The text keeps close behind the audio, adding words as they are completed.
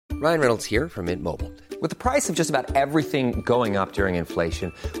Ryan Reynolds here from Mint Mobile. With the price of just about everything going up during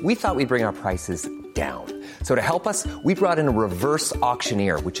inflation, we thought we'd bring our prices down. So to help us, we brought in a reverse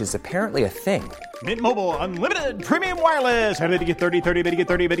auctioneer, which is apparently a thing. Mint Mobile Unlimited Premium Wireless. How to get 30, 30, bit to get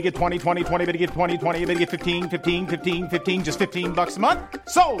 30, bit to get 20, 20, 20, bit to get 20, 20, bit to get 15, 15, 15, 15, just $15 a month?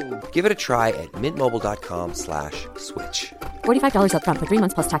 Sold! Give it a try at mintmobile.com/switch. $45 up front for 3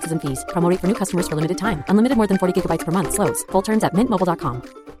 months plus taxes and fees. Promo rate for new customers for limited time. Unlimited more than 40 gigabytes per month. Slows full terms at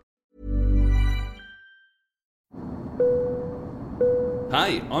mintmobile.com.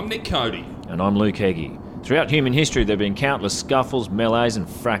 Hey, I'm Nick Cody. And I'm Luke Heggie. Throughout human history, there have been countless scuffles, melees and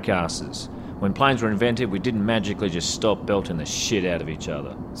fracasses. When planes were invented, we didn't magically just stop belting the shit out of each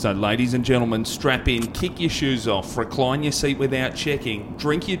other. So ladies and gentlemen, strap in, kick your shoes off, recline your seat without checking,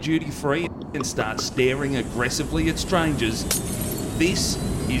 drink your duty-free and start staring aggressively at strangers. This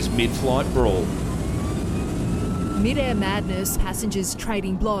is Mid-Flight Brawl. Mid-air madness, passengers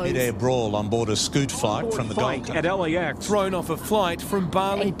trading blows. Mid-air brawl on board a Scoot flight from the Gold Coast. At LAX. Thrown off a flight from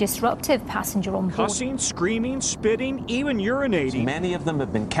Bali. A disruptive passenger on board. Cussing, screaming, spitting, even urinating. Many of them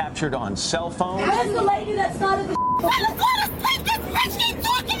have been captured on cell phones. Where's the lady that started the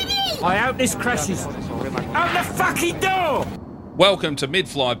I hope this crashes. Out the fucking door! Welcome to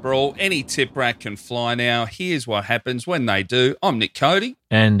Mid-Flight Brawl. Any tip rack can fly now. Here's what happens when they do. I'm Nick Cody.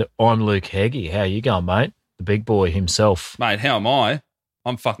 And I'm Luke Heggie. How you going, mate? The big boy himself. Mate, how am I?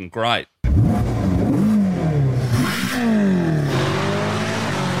 I'm fucking great.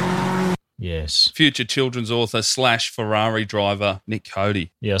 Yes. Future children's author / Ferrari driver, Nick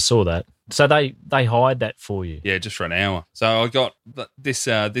Cody. Yeah, I saw that. So they hired that for you? Yeah, just for an hour. So I got this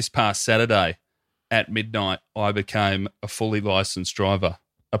past Saturday at midnight, I became a fully licensed driver,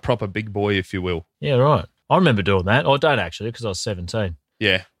 a proper big boy, if you will. Yeah, right. I remember doing that. I don't actually, because I was 17.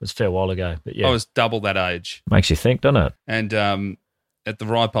 Yeah. It was a fair while ago, but yeah. I was double that age. Makes you think, doesn't it? And at the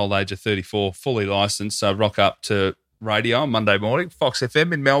ripe old age of 34, fully licensed, so rock up to radio on Monday morning, Fox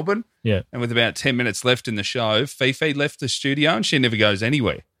FM in Melbourne. Yeah. And with about 10 minutes left in the show, Fifi left the studio and she never goes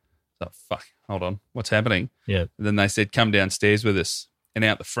anywhere. So, fuck, hold on, what's happening? Yeah. And then they said, come downstairs with us. And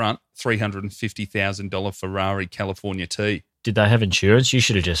out the front, $350,000 Ferrari California T. Did they have insurance? You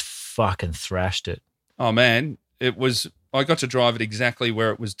should have just fucking thrashed it. Oh, man, I got to drive it exactly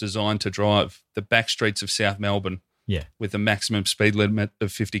where it was designed to drive, the back streets of South Melbourne. Yeah. With a maximum speed limit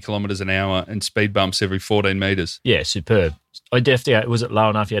of 50 kilometres an hour and speed bumps every 14 metres. Yeah, superb. Was it low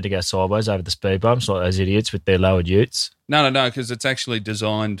enough you had to go sideways over the speed bumps like those idiots with their lowered utes? No, because it's actually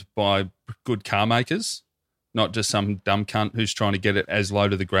designed by good car makers, not just some dumb cunt who's trying to get it as low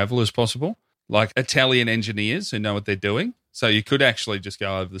to the gravel as possible. Like Italian engineers who know what they're doing. So you could actually just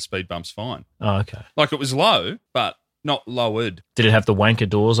go over the speed bumps fine. Oh, okay. Like it was low, but not lowered. Did it have the wanker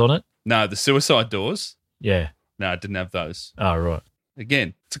doors on it? No, the suicide doors. Yeah. No, it didn't have those. Oh, right.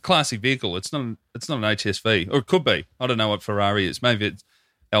 Again, it's a classy vehicle. It's not an HSV, or it could be. I don't know what Ferrari is. Maybe it's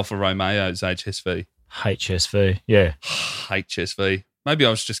Alfa Romeo's HSV. HSV, yeah. HSV. Maybe I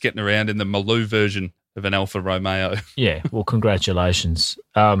was just getting around in the Maloo version of an Alfa Romeo. Yeah, well, congratulations.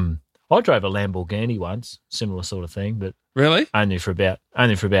 I drove a Lamborghini once, similar sort of thing, but really only for about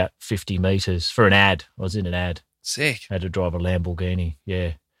 50 metres for an ad. I was in an ad. Sick. I had to drive a Lamborghini,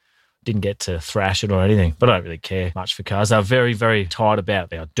 yeah. Didn't get to thrash it or anything, but I don't really care much for cars. They're very, very tight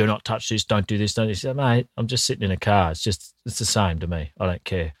about it. Do not touch this, don't do this, don't do this. Mate, I'm just sitting in a car. It's the same to me. I don't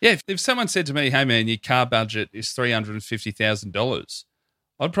care. Yeah, if someone said to me, hey, man, your car budget is $350,000,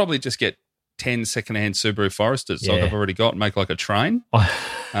 I'd probably just get 10 secondhand Subaru Foresters like I've already got and make like a train.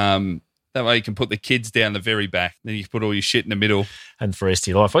 That way you can put the kids down the very back. Then you can put all your shit in the middle. And for the rest of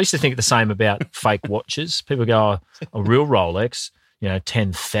your life. I used to think the same about fake watches. People go, a real Rolex,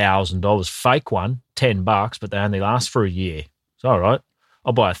 $10,000. Fake one, $10, but they only last for a year. It's all right.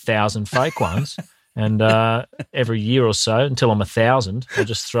 I'll buy 1,000 fake ones, and every year or so, until I'm 1,000, I'll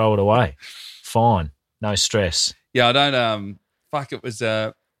just throw it away. Fine, no stress. Yeah, I don't. It was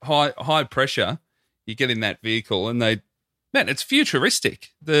high pressure. You get in that vehicle, and it's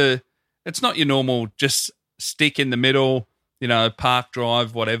futuristic. It's not your normal just stick in the middle, park,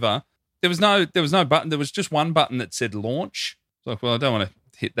 drive, whatever. There was no button. There was just one button that said launch. It's like, well, I don't want to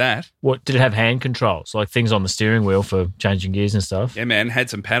hit that. What, did it have hand controls, like things on the steering wheel for changing gears and stuff? Yeah, man,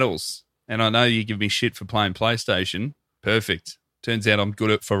 had some paddles. And I know you give me shit for playing PlayStation. Perfect. Turns out I'm good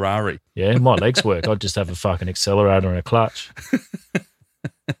at Ferrari. Yeah, my legs work. I'd just have a fucking accelerator and a clutch.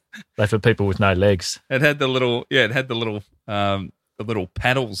 They're for people with no legs. It had the little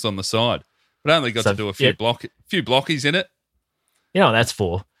paddles on the side. But I only got to do a few blockies in it. You know what that's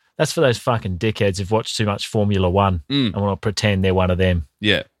for? That's for those fucking dickheads who've watched too much Formula One and want to pretend they're one of them.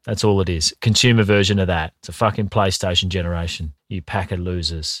 Yeah. That's all it is. Consumer version of that. It's a fucking PlayStation generation. You pack of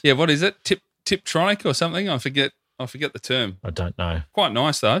losers. Yeah, what is it? Tiptronic or something? I forget the term. I don't know. Quite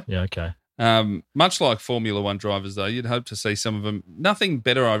nice, though. Yeah, okay. Much like Formula One drivers, though, you'd hope to see some of them. Nothing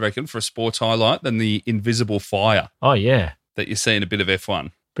better, I reckon, for a sports highlight than the invisible fire. Oh, yeah. That you see in a bit of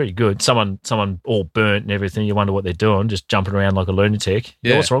F1. Pretty good. Someone all burnt and everything. You wonder what they're doing, just jumping around like a lunatic.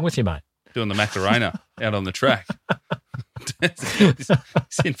 Yeah. What's wrong with you, mate? Doing the Macarena out on the track. He's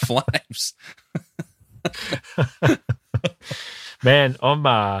in flames. Man,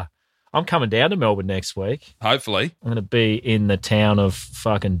 I'm coming down to Melbourne next week. Hopefully. I'm going to be in the town of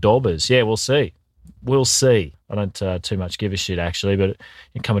fucking Dobbers. Yeah, we'll see. We'll see. I don't too much give a shit, actually, but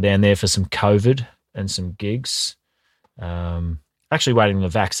I'm coming down there for some COVID and some gigs. Actually waiting for the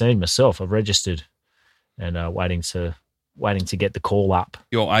vaccine myself. I've registered and waiting to get the call up.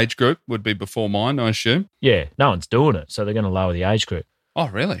 Your age group would be before mine, I assume? Yeah, no one's doing it, so they're going to lower the age group. Oh,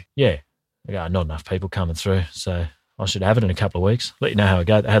 really? Yeah. They go, not enough people coming through, so I should have it in a couple of weeks. Let you know how it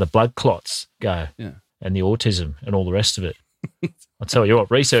goes, how the blood clots go, and the autism and all the rest of it. I'll tell you what,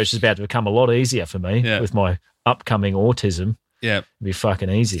 research is about to become a lot easier for me with my upcoming autism. Yeah. It'll be fucking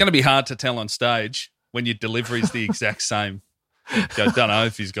easy. It's going to be hard to tell on stage when your delivery is the exact same. I don't know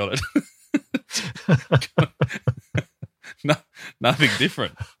if he's got it. No, nothing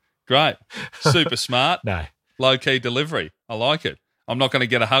different. Great. Super smart. No. Low-key delivery. I like it. I'm not going to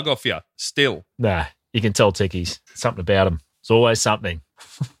get a hug off you still. Nah, you can tell Tickies. Something about him. It's always something.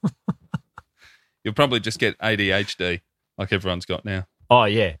 You'll probably just get ADHD like everyone's got now. Oh,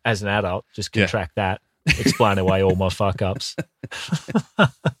 yeah. As an adult, just contract that. Explain away all my fuck-ups.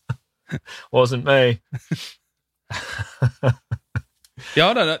 Wasn't me. Yeah,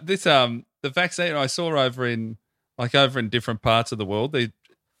 I don't know. This the vaccine I saw over in different parts of the world,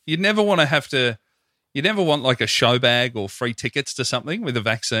 you never want like a show bag or free tickets to something with a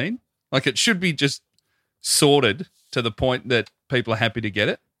vaccine. Like it should be just sorted to the point that people are happy to get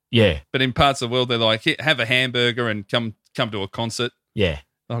it. Yeah. But in parts of the world, they're like, have a hamburger and come to a concert. Yeah.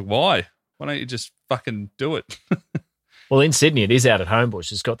 Like, why? Why don't you just fucking do it? Well, in Sydney, it is out at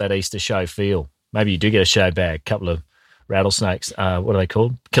Homebush. It's got that Easter show feel. Maybe you do get a show bag, a couple of rattlesnakes, what are they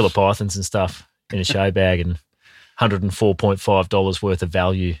called? Killer pythons and stuff in a show bag and $104.5 worth of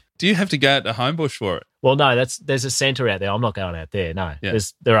value. Do you have to go out to Homebush for it? Well, no, there's a centre out there. I'm not going out there, no. Yeah.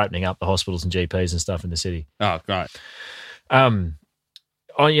 They're opening up the hospitals and GPs and stuff in the city. Oh, great.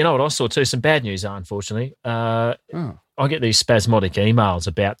 You know what I saw too? Some bad news, unfortunately. I get these spasmodic emails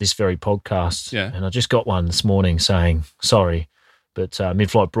about this very podcast. Yeah. And I just got one this morning saying, sorry, but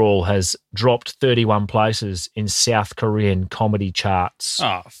Mid-Flight Brawl has dropped 31 places in South Korean comedy charts.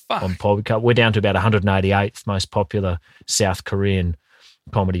 Oh, fuck. On podcast. We're down to about 188th most popular South Korean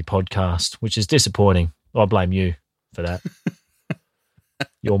comedy podcast, which is disappointing. I blame you for that.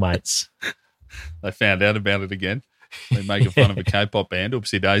 Your mates. They found out about it again. They're making fun of a K-pop band,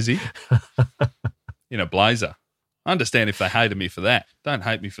 Oopsie Daisy, in a blazer. I understand if they hated me for that. Don't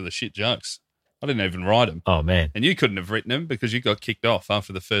hate me for the shit jokes. I didn't even write them. Oh, man. And you couldn't have written them because you got kicked off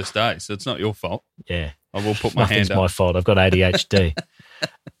after the first day, so it's not your fault. Yeah. I will put my hand up. Nothing's my fault. I've got ADHD.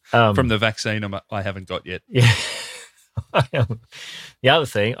 From the vaccine I haven't got yet. Yeah. The other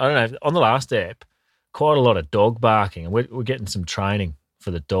thing, I don't know, on the last app, quite a lot of dog barking, and we're getting some training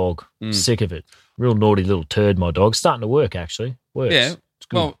for the dog. Sick of it. Real naughty little turd, my dog. Starting to work, actually. Works. Yeah.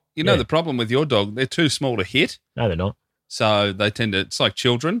 Well, you know the problem with your dog, they're too small to hit. No, they're not. So they tend to, it's like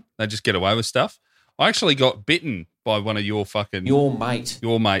children. They just get away with stuff. I actually got bitten by one of your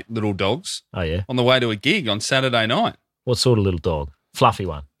mate little dogs. Oh, yeah? On the way to a gig on Saturday night. What sort of little dog? Fluffy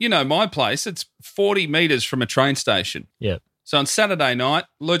one? You know, my place, it's 40 metres from a train station. Yeah. So on Saturday night,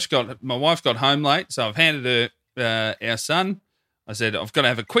 my wife got home late, so I've handed her our son. I said, I've got to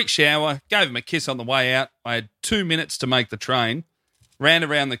have a quick shower, gave him a kiss on the way out. I had 2 minutes to make the train, ran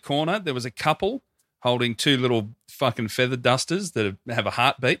around the corner. There was a couple holding two little fucking feather dusters that have a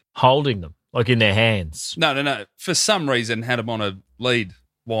heartbeat. Holding them, like in their hands? No. For some reason, had them on a lead.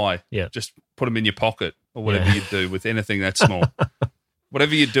 Why? Yeah. Just put them in your pocket or whatever you do with anything that small.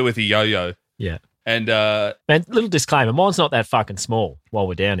 Whatever you do with a yo-yo. Yeah. And man, little disclaimer, mine's not that fucking small while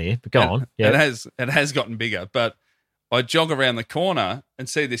we're down here, but go on. Yeah. It has gotten bigger, but I jog around the corner and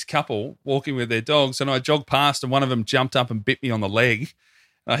see this couple walking with their dogs, and I jog past and one of them jumped up and bit me on the leg.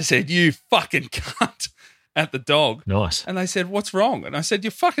 And I said, "You fucking cunt," at the dog. Nice. And they said, "What's wrong?" And I said,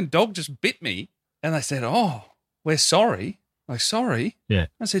 "Your fucking dog just bit me." And they said, "Oh, we're sorry." Like, sorry? Yeah.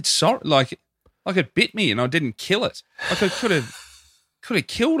 I said, "Sorry." Like it bit me and I didn't kill it. Like I could have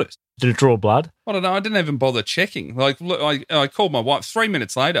killed it. Did it draw blood? I don't know. I didn't even bother checking. Like, look, I called my wife 3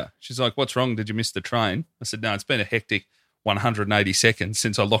 minutes later. She's like, "What's wrong? Did you miss the train?" I said, "No, it's been a hectic 180 seconds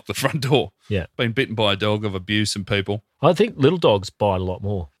since I locked the front door. Yeah. Been bitten by a dog. I've abused some people." I think little dogs bite a lot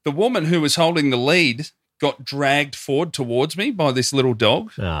more. The woman who was holding the lead got dragged forward towards me by this little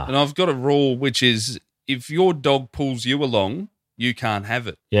dog. Ah. And I've got a rule, which is if your dog pulls you along, you can't have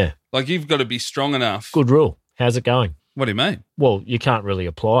it. Yeah. Like, you've got to be strong enough. Good rule. How's it going? What do you mean? Well, you can't really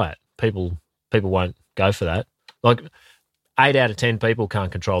apply it. People won't go for that. Like 8 out of 10 people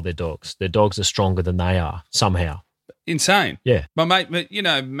can't control their dogs. Their dogs are stronger than they are somehow. Insane. Yeah. My mate, you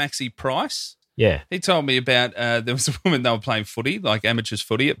know, Maxi Price? Yeah. He told me about there was a woman, they were playing footy, like amateurs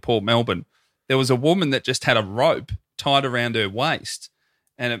footy at Port Melbourne. There was a woman that just had a rope tied around her waist,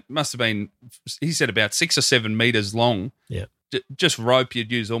 and it must have been, he said, about 6 or 7 metres long. Yeah. Just rope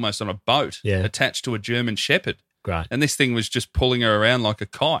you'd use almost on a boat, attached to a German Shepherd. Great. And this thing was just pulling her around like a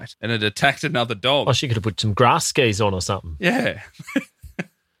kite, and it attacked another dog. Oh, she could have put some grass skis on or something. Yeah.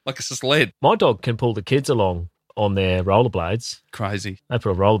 Like a sled. My dog can pull the kids along on their rollerblades. Crazy. They put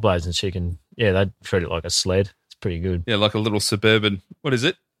on rollerblades and she can, they treat it like a sled. It's pretty good. Yeah, like a little suburban, what is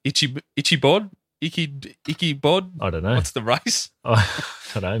it? Itchy bod? Icky bod? I don't know. What's the race? I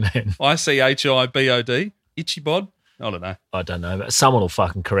don't know, man. ICHIBOD? Itchy bod? I don't know. I don't know. But someone will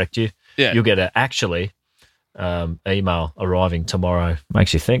fucking correct you. Yeah. You'll get a email arriving tomorrow.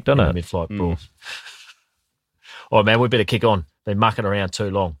 Makes you think, doesn't it? Mid-flight brawl. Oh, man, we better kick on. Been mucking around too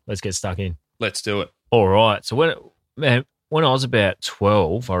long. Let's get stuck in. Let's do it. All right. So when I was about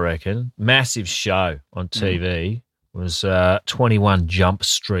 12, I reckon, massive show on TV was 21 Jump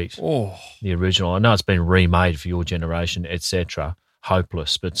Street. Oh, the original. I know it's been remade for your generation, etc.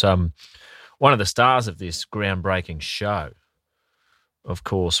 Hopeless, but one of the stars of this groundbreaking show, of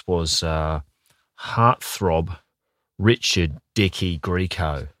course, was heartthrob Richard Dickie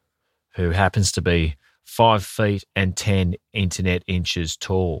Grieco, who happens to be 5 feet and 10 internet inches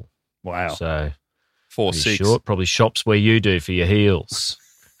tall. Wow. So 4'6". Short, probably shops where you do for your heels.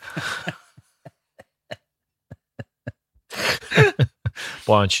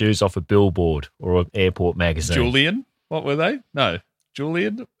 Buying shoes off a billboard or an airport magazine. Julian? What were they? No.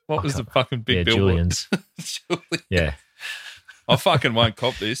 Julian? What was the fucking big billboard? Julian's. Julian. Yeah. I fucking won't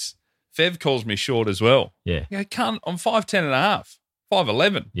cop this. Fev calls me short as well. Yeah. Yeah, cunt, I'm 5'10 and a half.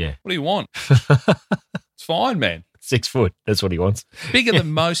 5'11. Yeah. What do you want? It's fine, man. 6 foot. That's what he wants. Bigger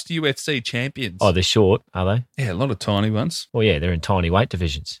than most UFC champions. Oh, they're short, are they? Yeah, a lot of tiny ones. Well, yeah, they're in tiny weight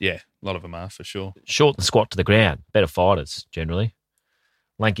divisions. Yeah, a lot of them are for sure. Short and squat to the ground. Better fighters, generally.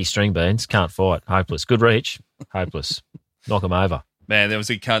 Lanky string beans, can't fight. Hopeless. Good reach. Hopeless. Knock them over. Man, there was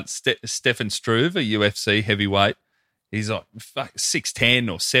a cunt, Stefan Struve, a UFC heavyweight. He's like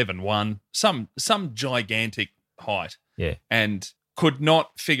 6'10 or 7'1", some gigantic height. Yeah. And could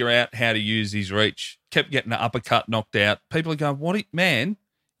not figure out how to use his reach. Kept getting an uppercut knocked out. People are going, man,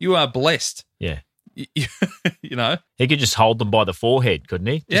 you are blessed. Yeah. You know? He could just hold them by the forehead, couldn't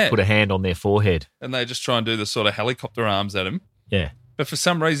he? Just put a hand on their forehead. And they just try and do the sort of helicopter arms at him. Yeah. But for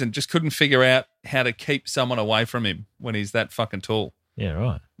some reason, just couldn't figure out how to keep someone away from him when he's that fucking tall. Yeah,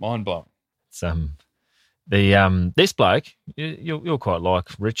 right. Mind blowing. It's, this bloke, you'll quite like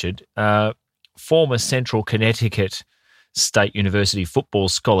Richard, former Central Connecticut State University football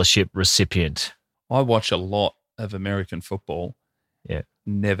scholarship recipient. I watch a lot of American football. Yeah.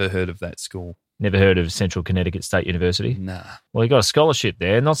 Never heard of that school. Never heard of Central Connecticut State University? Nah. Well, he got a scholarship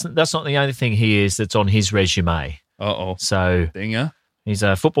there, and that's not the only thing he is that's on his resume. Uh-oh. So Dinger. He's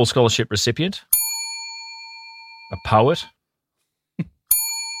a football scholarship recipient, a poet,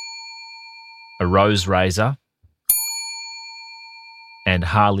 a rose raiser, and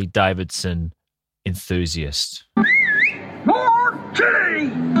Harley Davidson enthusiast.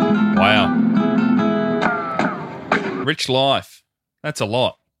 Wow. Rich life. That's a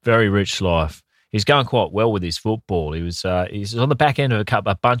lot. Very rich life. He's going quite well with his football. He's on the back end of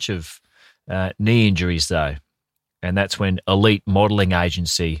a bunch of knee injuries, though. And that's when Elite Modelling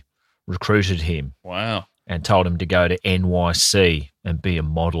Agency recruited him. Wow. And told him to go to NYC and be a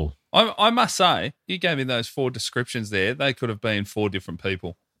model. I must say, you gave me those 4 descriptions there. They could have been 4 different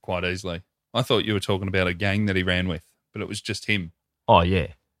people quite easily. I thought you were talking about a gang that he ran with, but it was just him. Oh, yeah.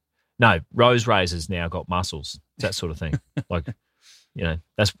 No, Rose Razor's now got muscles, that sort of thing. Like, you know,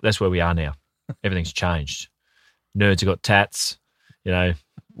 that's where we are now. Everything's changed. Nerds have got tats, you know,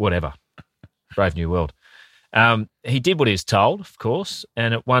 whatever. Brave new world. He did what he was told, of course,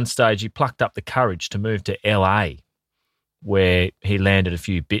 and at one stage he plucked up the courage to move to LA, where he landed a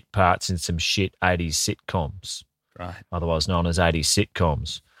few bit parts in some shit 80s sitcoms, right? Otherwise known as 80s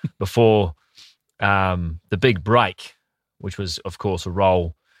sitcoms, before the big break, which was, of course, a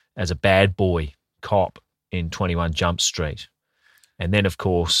role as a bad boy cop in 21 Jump Street. And then, of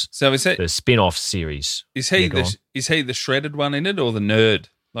course, so is that, the spin-off series. Is he the shredded one in it or the nerd?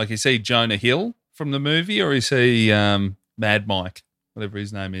 Like, is he Jonah Hill from the movie or is he Mad Mike, whatever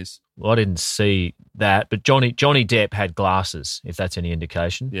his name is? Well, I didn't see that, but Johnny Depp had glasses, if that's any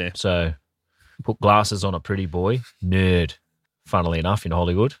indication. Yeah. So put glasses on a pretty boy, nerd, funnily enough, in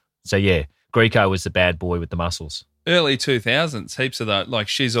Hollywood. So, yeah, Grieco was the bad boy with the muscles. Early 2000s, heaps of that, like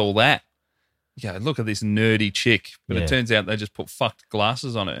She's All That. Yeah, look at this nerdy chick. But it turns out they just put fucked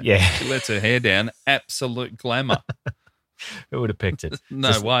glasses on her. Yeah. She lets her hair down. Absolute glamour. Who would have picked it?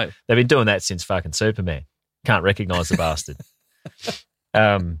 No way. They've been doing that since fucking Superman. Can't recognise the bastard.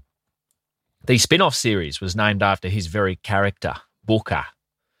 The spin-off series was named after his very character, Booker.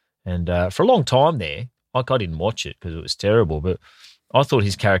 And for a long time there, like I didn't watch it because it was terrible, but I thought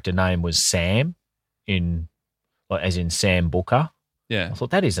his character name was Sam, as in Sam Booker. Yeah. I thought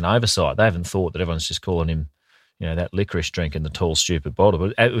that is an oversight. They haven't thought that everyone's just calling him, that licorice drink in the tall, stupid bottle.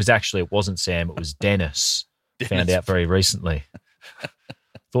 But it wasn't Sam, it was Dennis. Found out very recently.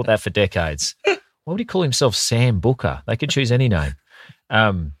 Thought that for decades. Why would he call himself Sam Booker? They could choose any name.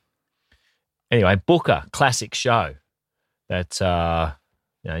 Anyway, Booker, classic show. That,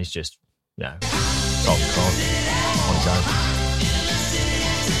 he's just, rolling on his own.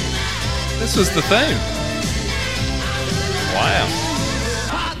 This was the theme. Wow.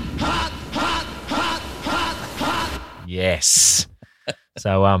 Yes.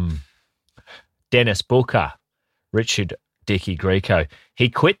 So, Dennis Booker, Richard Dickie Grieco, he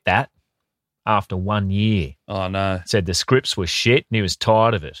quit that after 1 year. Oh, no. Said the scripts were shit and he was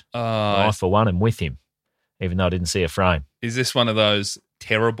tired of it. Oh. I, for one, am with him, even though I didn't see a frame. Is this one of those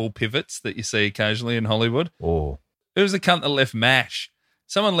terrible pivots that you see occasionally in Hollywood? Oh. It was the cunt that left MASH.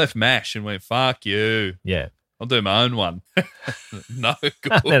 Someone left MASH and went, fuck you. Yeah. I'll do my own one. No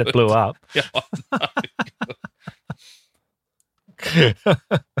good. And then it blew up. Yeah, no good.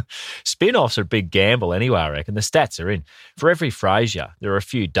 Spin-offs are a big gamble anyway, I reckon. The stats are in. For every Frasier, there are a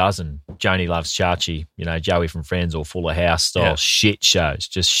few dozen Joni Loves Chachi, Joey from Friends or Fuller House style shit shows.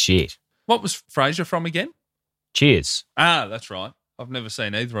 Just shit. What was Frasier from again? Cheers. Ah, that's right. I've never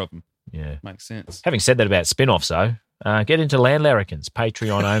seen either of them. Yeah. Makes sense. Having said that about spin-offs, though, get into Land Larrikins,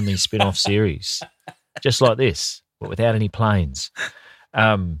 Patreon-only spin-off series. Just like this, but without any planes.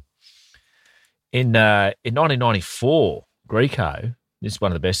 In 1994, Grieco, this is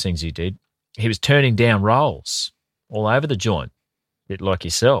one of the best things he did, he was turning down roles all over the joint, a bit like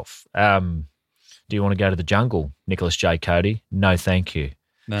yourself. Do you want to go to the jungle, Nicholas J. Cody? No, thank you.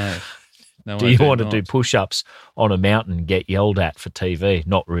 No. Do you want to do push-ups on a mountain and get yelled at for TV?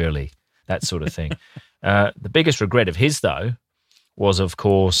 Not really, that sort of thing. The biggest regret of his, though, was, of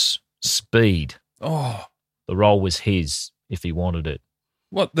course, Speed. Oh. The role was his if he wanted it.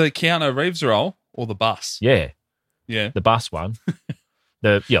 What, the Keanu Reeves role or the bus? Yeah. Yeah. The bus one.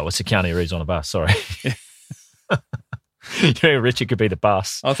 It's the Keanu Reeves on a bus, sorry. Richard could be the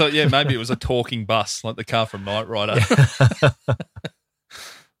bus. I thought, maybe it was a talking bus, like the car from Knight Rider.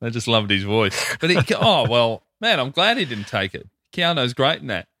 I just loved his voice. But man, I'm glad he didn't take it. Keanu's great in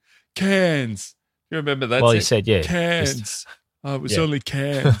that. Cans. You remember that? Well, he said, yeah. Cans. It was only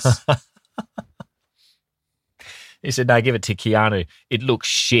cans. He said, no, give it to Keanu. It looks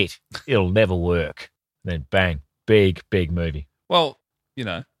shit. It'll never work. Then bang, big movie. Well,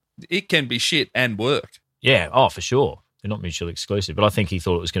 it can be shit and work. Yeah, for sure. They're not mutually exclusive. But I think he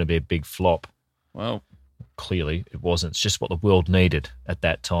thought it was going to be a big flop. Well, clearly it wasn't. It's just what the world needed at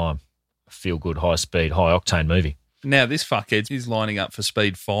that time. A feel-good, high-speed, high-octane movie. Now this fuckhead is lining up for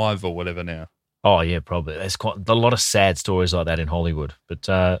Speed 5 or whatever now. Oh, yeah, probably. There's quite a lot of sad stories like that in Hollywood. But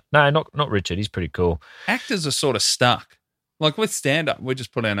no, not Richard. He's pretty cool. Actors are sort of stuck. Like with stand-up, we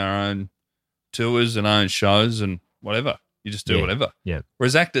just put on our own tours and our own shows and whatever. You just do whatever. Yeah.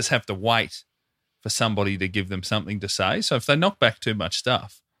 Whereas actors have to wait for somebody to give them something to say. So if they knock back too much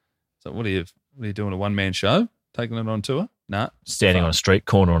stuff, so what are you doing, a one-man show? Taking it on tour? Nah. Standing on a street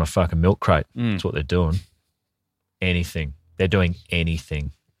corner on a fucking milk crate. That's what they're doing. Anything. They're doing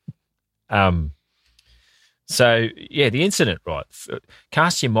anything. So, the incident, right?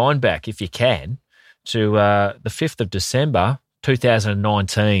 Cast your mind back, if you can, to the 5th of December,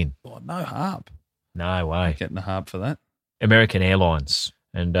 2019. Oh, no harp. No way. I'm getting a harp for that. American Airlines.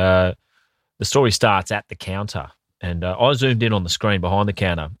 And the story starts at the counter. And I zoomed in on the screen behind the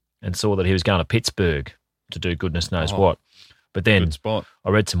counter and saw that he was going to Pittsburgh to do goodness knows what. But then I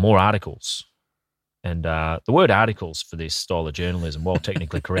read some more articles. And the word articles for this style of journalism, while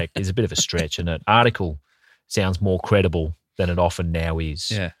technically correct, is a bit of a stretch. And an article sounds more credible than it often now is.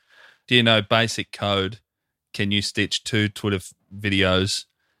 Yeah. Do you know basic code? Can you stitch 2 Twitter videos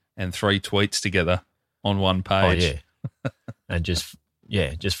and 3 tweets together on one page. Oh, yeah. And just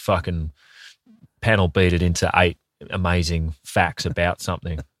fucking panel beat it into 8 amazing facts about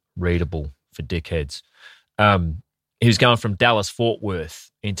something readable for dickheads. He was going from Dallas-Fort Worth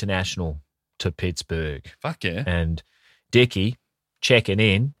International to Pittsburgh. Fuck yeah. And Dickie checking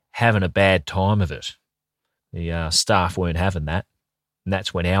in, having a bad time of it. The staff weren't having that. And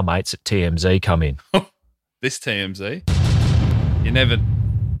that's when our mates at TMZ come in. This TMZ?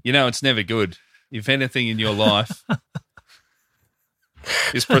 It's never good. If anything in your life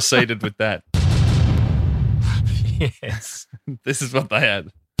is preceded with that. Yes. This is what they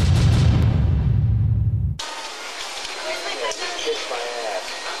had.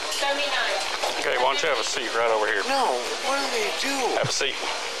 Okay, why don't you have a seat right over here? No, what do they do? Have a seat.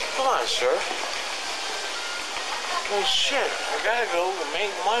 Come on, sir. Oh, shit. I gotta go make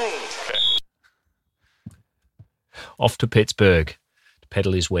money. Okay. Off to Pittsburgh to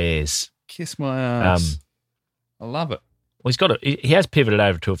peddle his wares. Kiss my ass. I love it. Well, he has pivoted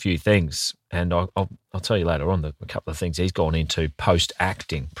over to a few things, and I'll tell you later on a couple of things he's gone into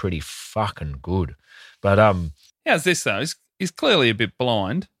post-acting. Pretty fucking good. But how's this, though? He's clearly a bit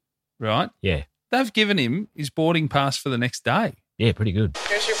blind, right? Yeah. They've given him his boarding pass for the next day. Yeah, pretty good.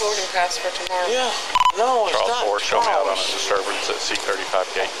 Here's your boarding pass for tomorrow. Yeah. No, it's Charles not. Ford, show me out on a disturbance at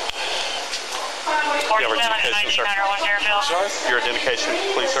C-35 gate. Your identification, sir. Sorry? Your identification,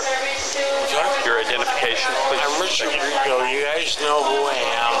 please, sir. Sorry? Your identification, please. I'm Richard Grieco. You guys know who I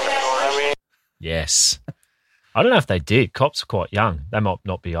am. I mean... Yes. I don't know if they did. Cops are quite young. They might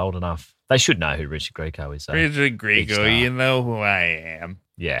not be old enough. They should know who Richard Grieco is, though. Richard Grieco, you know who I am.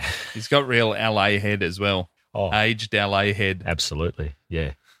 Yeah. He's got real LA head as well. Oh. Aged LA head. Absolutely.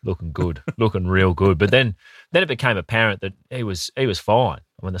 Yeah. Looking good. Looking real good. But then it became apparent that he was fine.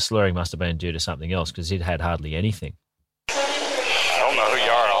 I mean, the slurring must have been due to something else because he'd had hardly anything. I don't know who you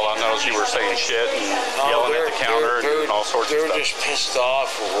are. All I know is you were saying shit and yelling at the counter and all sorts of stuff. They were just pissed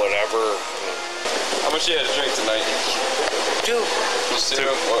off or whatever. How much you had to drink tonight? 2. Just 2?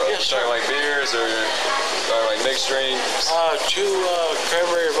 Yes, talking like beers or talking like mixed drinks? 2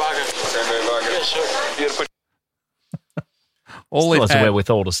 cranberry vodka. Cranberry vodka? Yes, sir. You had to put All has a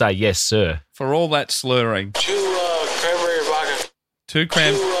wherewithal to say, yes, sir. For all that slurring. 2 cranberry vodka. 2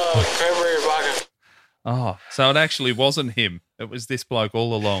 cranberry vodka. Oh, so it actually wasn't him. It was this bloke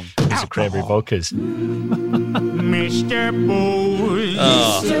all along. These are cranberry vodkas. Mr. Booze.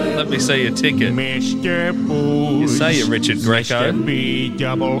 Oh, let me see your ticket. Mr. Booze. You say you're Richard Grieco. Mr.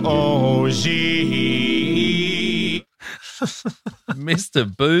 B-double-O-Z.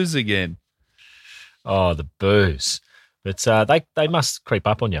 Mr. Booze again. Oh, the booze. But they must creep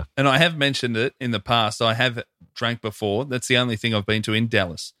up on you. And I have mentioned it in the past. I have drank before. That's the only thing I've been to in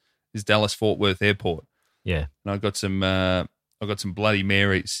Dallas is Dallas-Fort Worth Airport. Yeah. And I got some Bloody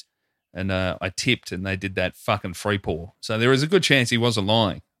Marys, and I tipped, and they did that fucking free pour. So there is a good chance he wasn't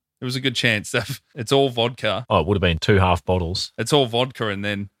lying. There was a good chance that it's all vodka. Oh, it would have been 2 half bottles. It's all vodka, and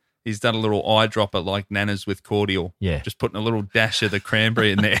then he's done a little eyedropper like Nana's with cordial. Yeah. Just putting a little dash of the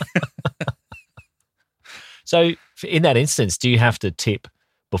cranberry in there. So in that instance, do you have to tip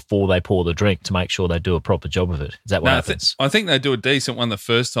before they pour the drink to make sure they do a proper job of it? Is that what happens? I think they do a decent one the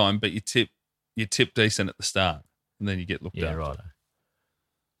first time, but you tip decent at the start, and then you get looked at. Yeah, right.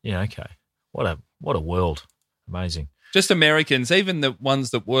 Yeah, okay. What a world. Amazing. Just Americans, even the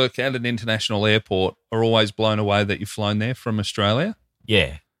ones that work at an international airport, are always blown away that you've flown there from Australia.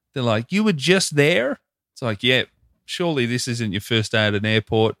 Yeah. They're like, you were just there? It's like, yeah, surely this isn't your first day at an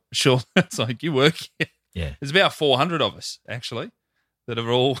airport. Sure. It's like, you work here. Yeah. There's about 400 of us, actually, that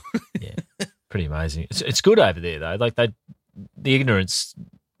are all... Yeah, pretty amazing. It's good over there, though. Like, the ignorance,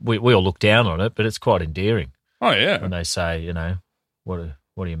 we all look down on it, but it's quite endearing. Oh, yeah. When they say, what do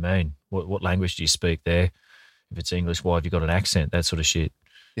you mean? What language do you speak there? If it's English, why have you got an accent? That sort of shit.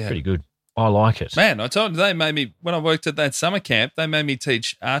 Yeah. Pretty good. I like it. Man, I told you, they made me, when I worked at that summer camp, they made me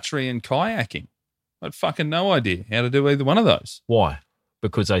teach archery and kayaking. I had fucking no idea how to do either one of those. Why?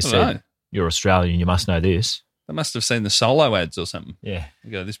 Because they said, you're Australian, you must know this. They must have seen the Solo ads or something. Yeah.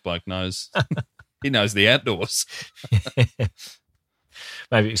 You go, this bloke knows. He knows the outdoors.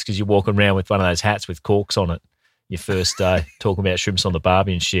 Maybe it's because you're walking around with one of those hats with corks on it your first day, talking about shrimps on the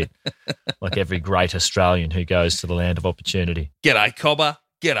barbie and shit, like every great Australian who goes to the land of opportunity. G'day, Cobber.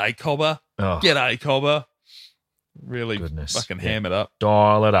 G'day, Cobber. Oh. G'day, Cobber. Really fucking ham it up.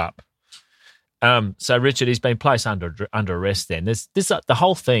 Dial it up. So, Richard, he's been placed under arrest then. The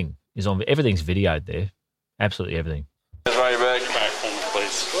whole thing is on, everything's videoed there. Absolutely everything. Right back for me,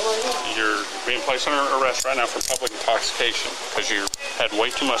 please. You're being placed under arrest right now for public intoxication because you had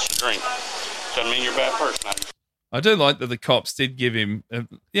way too much to drink. Doesn't mean you're a bad person. I do like that the cops did give him,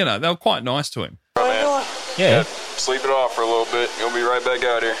 they were quite nice to him. Yeah. Sleep it off for a little bit. You'll be right back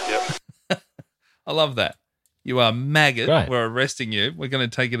out here. Yep. I love that. You are maggot. Great. We're arresting you. We're going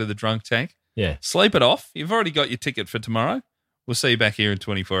to take you to the drunk tank. Yeah. Sleep it off. You've already got your ticket for tomorrow. We'll see you back here in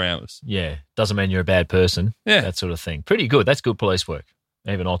 24 hours. Yeah. Doesn't mean you're a bad person. Yeah. That sort of thing. Pretty good. That's good police work.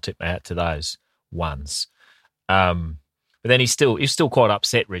 Even I'll tip my hat to those ones. But then he's still quite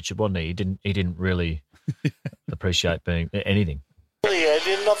upset, Richard, wasn't he? He didn't really appreciate being anything. I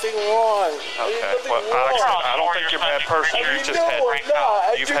did nothing wrong. Okay. Well, Alex, I don't think you're a bad person.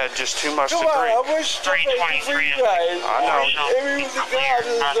 You've had just too much to drink. I wish 323. I know. Everyone's a god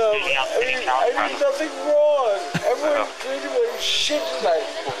and stuff. I did nothing wrong. Everyone's treating me like shit tonight.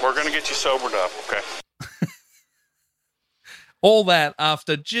 We're going to get you sobered up, okay? All that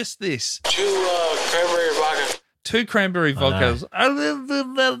after just this. 2 cranberry vodka. 2 cranberry vodkas. I live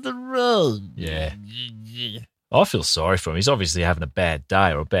down the road. Yeah. I feel sorry for him. He's obviously having a bad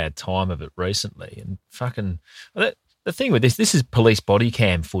day or a bad time of it recently. And fucking the thing with this is police body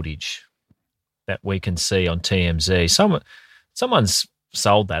cam footage that we can see on TMZ. Someone's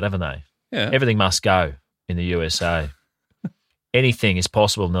sold that, haven't they? Yeah. Everything must go in the USA. Anything is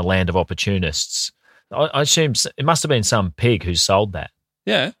possible in the land of opportunists. I assume it must have been some pig who sold that.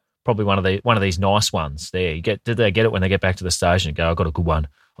 Yeah. Probably one of these nice ones there. Did they get it when they get back to the station and go, I got a good one.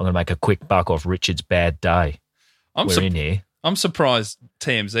 I'm going to make a quick buck off Richard's bad day. We're in here. I'm surprised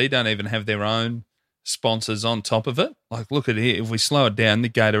TMZ don't even have their own sponsors on top of it. Like, look at here. If we slow it down, the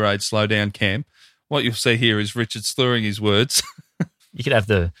Gatorade slow down cam, what you'll see here is Richard slurring his words. You could have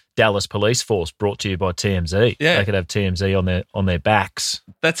the Dallas Police Force brought to you by TMZ. Yeah. They could have TMZ on their backs.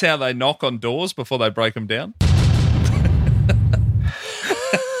 That's how they knock on doors before they break them down.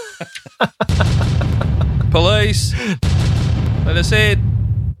 Police, let us in.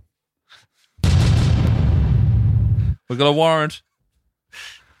 We've got a warrant.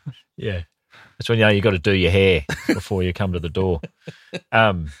 Yeah. That's when you got to do your hair before you come to the door.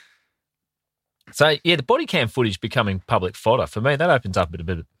 So, yeah, the body cam footage becoming public fodder, for me, that opens up a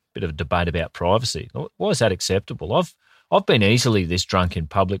bit of a debate about privacy. Why is that acceptable? I've been easily this drunk in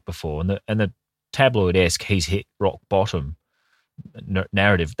public before, and the tabloid-esque he's hit rock bottom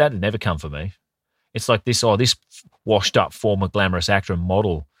narrative, that had never come for me. It's like this washed-up former glamorous actor and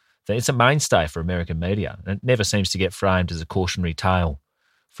model. It's a mainstay for American media, and it never seems to get framed as a cautionary tale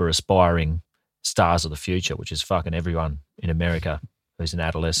for aspiring stars of the future, which is fucking everyone in America who's an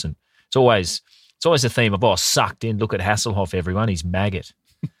adolescent. It's always a theme of, sucked in, look at Hasselhoff, everyone, he's maggot.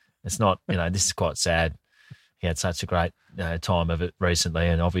 It's not, this is quite sad. He had such a great time of it recently,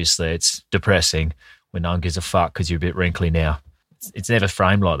 and obviously it's depressing when no one gives a fuck because you're a bit wrinkly now. It's never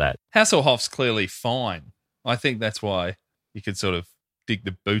framed like that. Hasselhoff's clearly fine. I think that's why you could sort of dig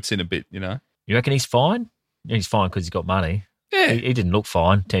the boots in a bit, You reckon he's fine? He's fine because he's got money. Yeah. He didn't look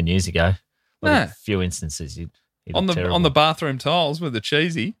fine 10 years ago. No. A few instances he on the bathroom tiles with the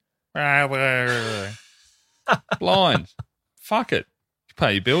cheesy. Blind. Fuck it. You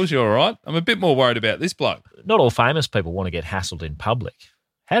pay your bills, you're all right. I'm a bit more worried about this bloke. Not all famous people want to get hassled in public.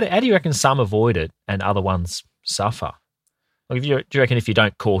 How do you reckon some avoid it and other ones suffer? Like, do you reckon if you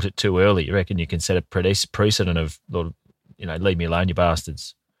don't court it too early, you reckon you can set a precedent of, leave me alone, you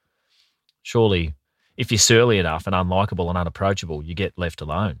bastards? Surely, if you're surly enough and unlikable and unapproachable, you get left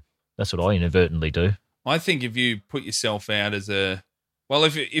alone. That's what I inadvertently do. I think if you put yourself out as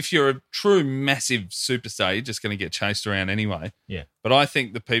if you're a true massive superstar, you're just going to get chased around anyway. Yeah. But I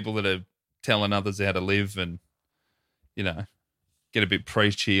think the people that are telling others how to live and, get a bit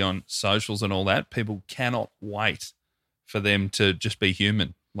preachy on socials and all that, people cannot wait for them to just be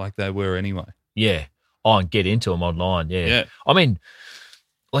human like they were anyway. Yeah. And get into them online, yeah. I mean,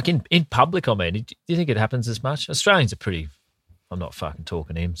 like in public, do you think it happens as much? Australians are pretty, I'm not fucking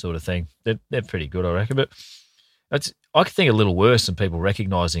talking to him sort of thing. They're pretty good, I reckon. But I could think a little worse than people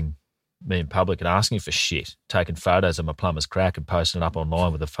recognising me in public and asking for shit, taking photos of my plumber's crack and posting it up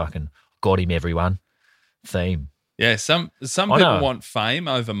online with a fucking got him everyone theme. Yeah, some people want fame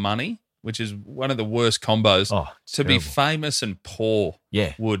over money, which is one of the worst combos. To be famous and poor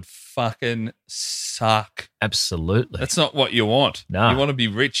would fucking suck. Absolutely. That's not what you want. No. You want to be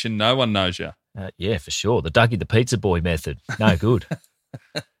rich and no one knows you. Yeah, for sure. The Dougie the Pizza Boy method. No good.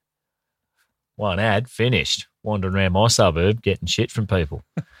 One ad, finished. Wandering around my suburb getting shit from people.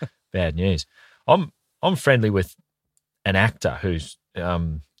 Bad news. I'm friendly with an actor who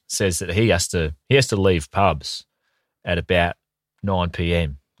says that he has to leave pubs at about 9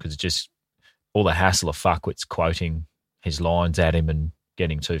 p.m. because it's just all the hassle of fuckwits quoting his lines at him and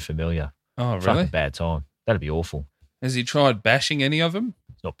getting too familiar. Oh, really? Fucking bad time. That'd be awful. Has he tried bashing any of them?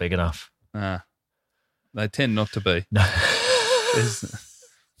 It's not big enough. They tend not to be. No.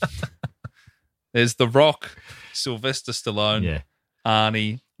 There's The Rock, Sylvester Stallone, Yeah.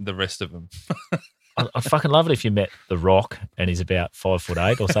 Arnie, the rest of them. I'd fucking love it if you met The Rock and he's about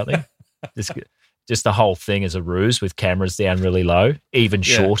 5'8" or something. Just the whole thing is a ruse with cameras down really low, even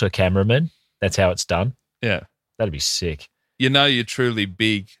shorter cameramen. That's how it's done. Yeah. That'd be sick. You know you're truly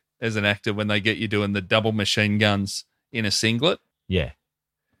big as an actor when they get you doing the double machine guns in a singlet Yeah.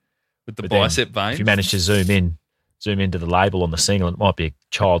 with the But then bicep veins. If you manage to zoom into the label on the singlet, it might be a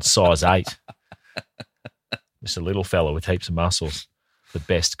child size 8. Just a little fella with heaps of muscles. The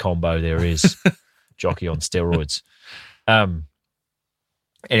best combo there is. Jockey on steroids.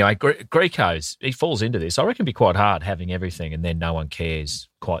 Anyway, Greco's, he falls into this. I reckon it'd be quite hard having everything and then no one cares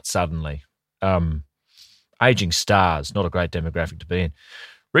quite suddenly. Aging stars, not a great demographic to be in.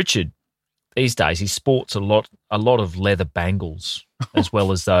 Richard, these days, he sports a lot of leather bangles, as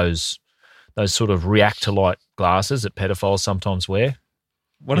well as those sort of react-to-light glasses that pedophiles sometimes wear.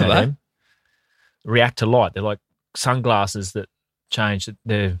 What are they? React-to-light. They're like sunglasses that change.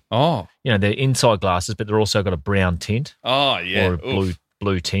 They're they're inside glasses, but they're also got a brown tint. Oh, yeah. Or a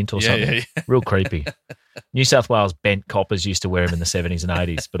blue tint or something. Yeah. Real creepy. New South Wales bent coppers used to wear them in the 70s and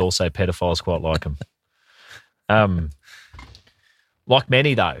 80s, but also pedophiles quite like them. Like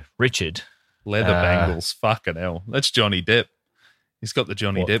many, though, Richard. Leather bangles. Fucking hell. That's Johnny Depp. He's got the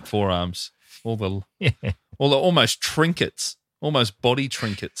Johnny Depp forearms. All the almost trinkets, almost body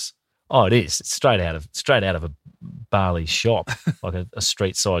trinkets. Oh, it is. It's straight out of a Bali shop, like a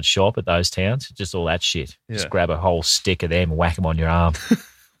street side shop at those towns. Just all that shit. Yeah. Just grab a whole stick of them, whack them on your arm,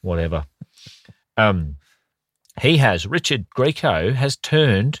 whatever. Richard Grieco has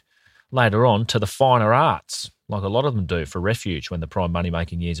turned later on to the finer arts, like a lot of them do, for refuge when the prime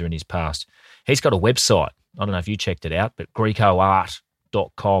money-making years are in his past. He's got a website. I don't know if you checked it out, but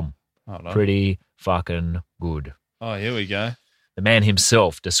GrecoArt.com. Oh, no. Pretty fucking good. Oh, here we go. The man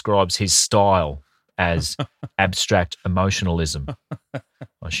himself describes his style as abstract emotionalism. I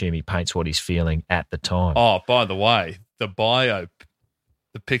assume he paints what he's feeling at the time. Oh, by the way, the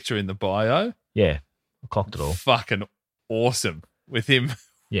picture in the bio. Yeah, I clocked it all. Fucking awesome with him.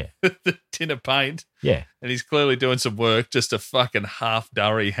 Yeah. The tin of paint. Yeah. And he's clearly doing some work, just a fucking half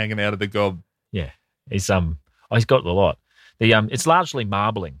durry hanging out of the gob. Yeah. He's got a lot. It's largely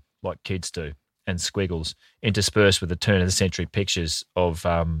marbling, like kids do, and squiggles, interspersed with the turn of the century pictures of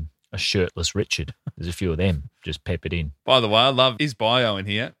a shirtless Richard. There's a few of them just peppered in. By the way, I love his bio in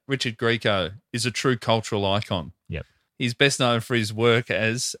here. Richard Grieco is a true cultural icon. Yep. He's best known for his work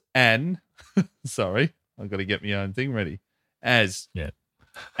as sorry, I've got to get my own thing ready. As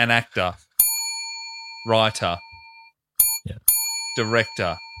an actor, writer,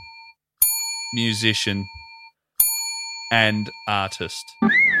 director, musician, and artist.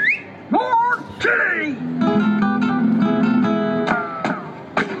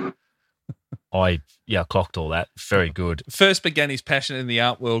 I clocked all that. Very good. First began his passion in the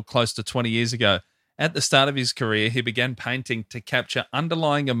art world close to 20 years ago. At the start of his career, he began painting to capture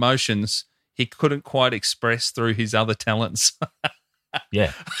underlying emotions he couldn't quite express through his other talents.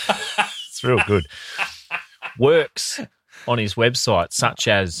 Yeah. It's real good. Works on his website, such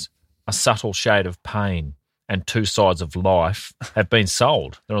as A Subtle Shade of Pain and Two Sides of Life, have been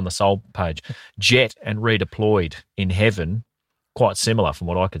sold. They're on the sold page. Jet and Redeployed in Heaven, quite similar from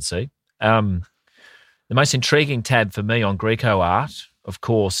what I could see. The most intriguing tab for me on Grieco art, of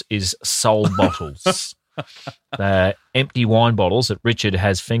course, is soul bottles. They're empty wine bottles that Richard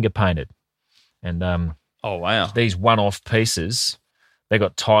has finger painted. And oh, wow. These one-off pieces, they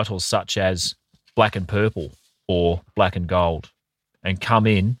got titles such as Black and Purple or Black and Gold, and come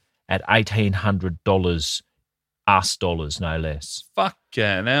in at $1,800 US dollars, no less.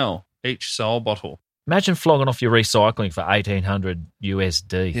 Fucking hell. Each soul bottle. Imagine flogging off your recycling for $1,800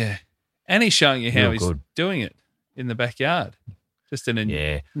 USD. Yeah. And he's showing you how Real he's good. doing it in the backyard. Just in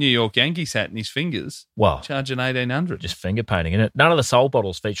a New York Yankees hat in his fingers. Well, charging $1,800. Just finger painting in it. None of the soul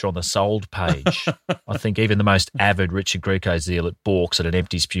bottles feature on the sold page. I think even the most avid Richard Grieco zeal at balks at an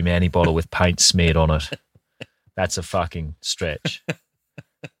empty Spumani bottle with paint smeared on it. That's a fucking stretch.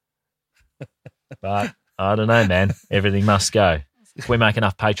 But I don't know, man. Everything must go. If we make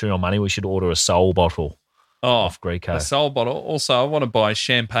enough Patreon money, we should order a soul bottle off Grieco. A soul bottle. Also, I want to buy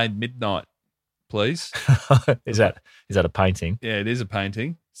Champagne Midnight, please. Is that a painting? Yeah, it is a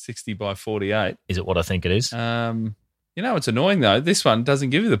painting. 60 by 48. Is it what I think it is? You know, it's annoying, though. This one doesn't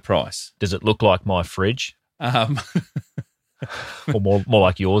give you the price. Does it look like my fridge? Or more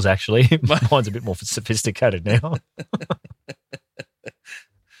like yours, actually. Mine's a bit more sophisticated now.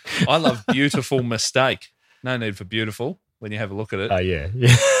 I love Beautiful Mistake. No need for beautiful when you have a look at it. Oh, yeah.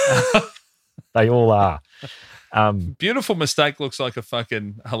 They all are. Beautiful Mistake looks like a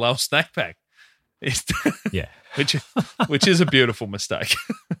fucking halal snack pack. Yeah. Which is a beautiful mistake.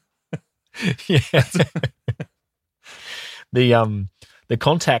 Yeah. The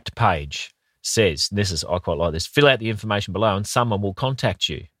contact page says, I quite like this, fill out the information below and someone will contact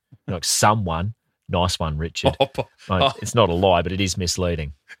you. Like someone, nice one, Richard. It's not a lie, but it is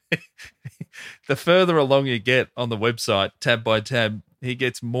misleading. The further along you get on the website, tab by tab, he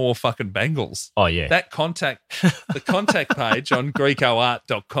gets more fucking bangles. Oh, yeah. The contact page on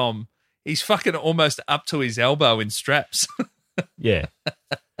grecoart.com, he's fucking almost up to his elbow in straps. Yeah.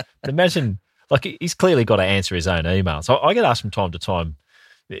 Imagine, like, he's clearly got to answer his own emails. I get asked from time to time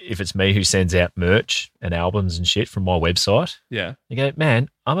if it's me who sends out merch and albums and shit from my website. Yeah. You go, man,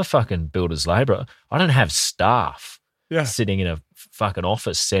 I'm a fucking builder's labourer. I don't have staff sitting in a fucking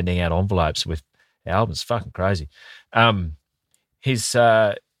office sending out envelopes with albums. Fucking crazy. His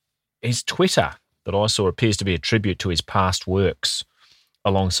Twitter that I saw appears to be a tribute to his past works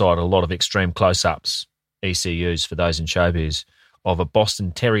alongside a lot of extreme close-ups, ECUs for those in showbiz, of a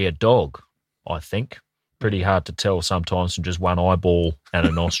Boston Terrier dog, I think. Pretty hard to tell sometimes from just one eyeball and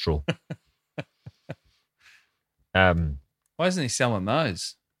a nostril. Why isn't he selling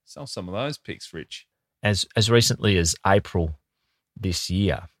those? Sell some of those pics, Rich. As recently as April this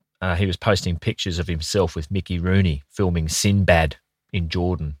year, he was posting pictures of himself with Mickey Rooney filming Sinbad in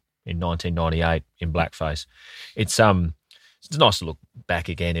Jordan in 1998 in blackface. It's nice to look back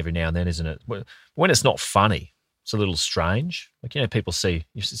again every now and then, isn't it? When it's not funny, it's a little strange. Like, you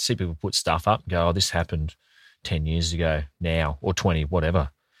see people put stuff up and go, oh, this happened 10 years ago now, or 20,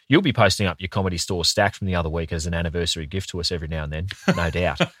 whatever. You'll be posting up your Comedy Store stack from the other week as an anniversary gift to us every now and then, no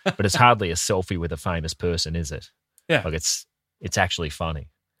doubt. But it's hardly a selfie with a famous person, is it? Yeah. Like, it's actually funny.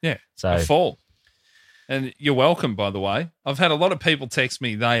 Yeah. So, a fall. And you're welcome, by the way. I've had a lot of people text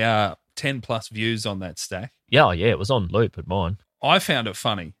me they are 10 plus views on that stack. Yeah, it was on loop at mine. I found it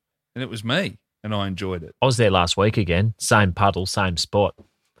funny, and it was me, and I enjoyed it. I was there last week again, same puddle, same spot.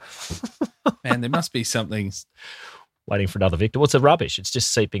 Man, there must be something. Waiting for another victim. What's the rubbish? It's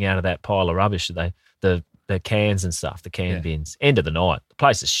just seeping out of that pile of rubbish. The cans and stuff, the can bins. End of the night. The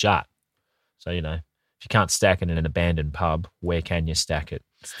place is shut. So, if you can't stack it in an abandoned pub, where can you stack it?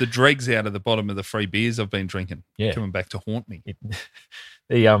 It's the dregs out of the bottom of the free beers I've been drinking. Yeah. Coming back to haunt me.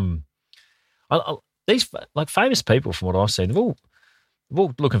 These like famous people, from what I've seen, they're all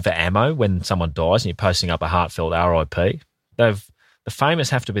looking for ammo when someone dies and you're posting up a heartfelt RIP. The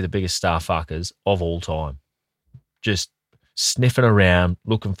famous have to be the biggest star fuckers of all time. Just sniffing around,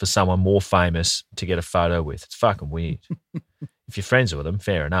 looking for someone more famous to get a photo with. It's fucking weird. If you're friends with them,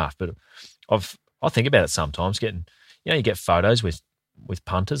 fair enough. But I think about it sometimes. You get photos with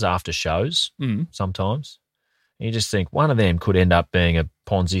punters after shows sometimes. And you just think one of them could end up being a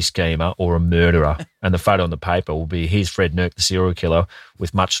Ponzi schemer or a murderer. And the photo on the paper will be, here's Fred Nurk, the serial killer,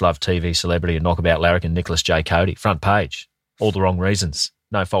 with much-loved TV celebrity and knockabout larrikin Nicholas J. Cody. Front page. All the wrong reasons.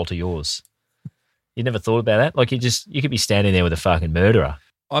 No fault of yours. You never thought about that? Like, you could be standing there with a fucking murderer.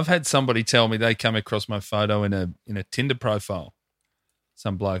 I've had somebody tell me they come across my photo in a Tinder profile.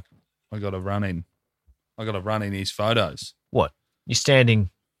 Some bloke, I got to run in his photos. What? You're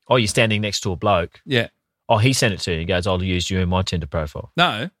standing next to a bloke? Yeah. Oh, he sent it to you. He goes, I'll use you in my Tinder profile.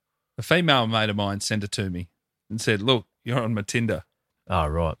 No, a female mate of mine sent it to me and said, look, you're on my Tinder. Oh,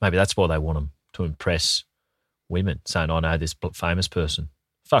 right. Maybe that's why they want them, to impress women, saying, I know this famous person.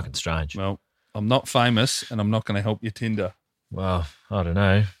 Fucking strange. Well, I'm not famous and I'm not going to help your Tinder. Well, I don't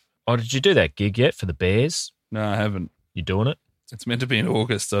know. Oh, did you do that gig yet for the Bears? No, I haven't. You doing it? It's meant to be in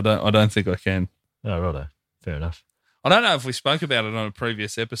August. I don't think I can. Oh, righto. Fair enough. I don't know if we spoke about it on a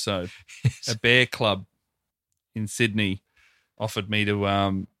previous episode. A bear club in Sydney offered me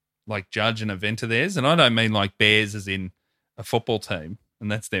to judge an event of theirs, and I don't mean like bears as in a football team,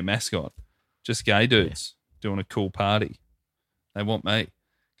 and that's their mascot. Just gay dudes doing a cool party. They want me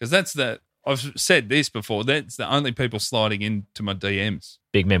because I've said this before. That's the only people sliding into my DMs.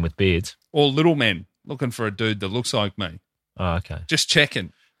 Big men with beards, or little men looking for a dude that looks like me. Oh, okay. Just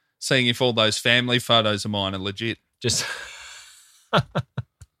checking, seeing if all those family photos of mine are legit. Just. Do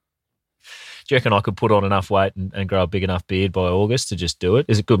you reckon I could put on enough weight and grow a big enough beard by August to just do it?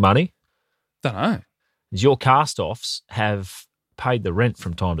 Is it good money? Don't know. Your cast-offs have paid the rent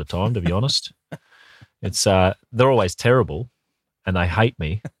from time to time, to be honest. It's they're always terrible and they hate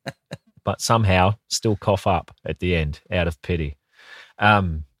me, but somehow still cough up at the end out of pity.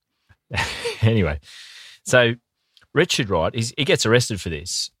 Anyway, so Richard Wright, he gets arrested for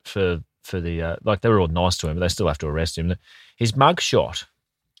this, for the they were all nice to him, but they still have to arrest him. His mugshot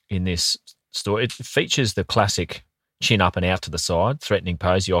in this story, it features the classic chin up and out to the side, threatening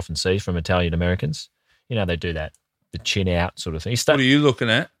pose you often see from Italian Americans. You know, they do that, the chin out sort of thing. What are you looking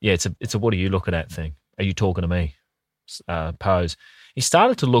at? Yeah, it's a what are you looking at thing. Are you talking to me? Pose. He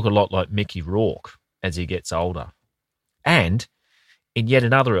started to look a lot like Mickey Rourke as he gets older. And in yet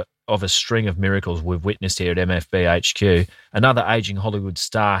another of a string of miracles we've witnessed here at MFB HQ, another aging Hollywood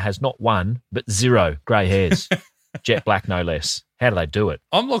star has not one, but 0 grey hairs. Jet black, no less. How do they do it?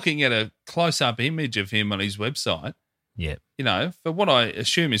 I'm looking at a close-up image of him on his website. Yeah. You know, for what I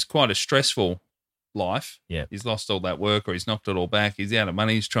assume is quite a stressful life. Yeah. He's lost all that work or he's knocked it all back. He's out of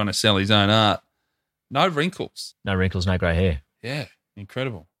money. He's trying to sell his own art. No wrinkles. No wrinkles, no grey hair. Yeah,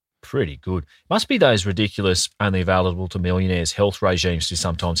 incredible. Pretty good. Must be those ridiculous, only available to millionaires health regimes you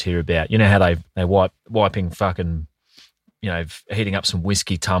sometimes hear about. You know how they wiping fucking, you know, heating up some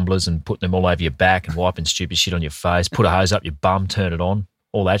whiskey tumblers and putting them all over your back and wiping stupid shit on your face, put a hose up your bum, turn it on,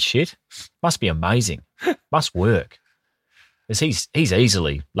 all that shit. Must be amazing. Must work. Because he's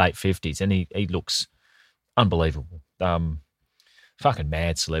easily late 50s and he looks unbelievable. Fucking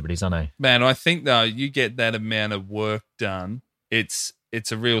mad celebrities, aren't they? Man, I think, though, you get that amount of work done, it's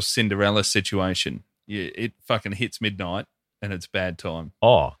a real Cinderella situation. It fucking hits midnight and it's bad time.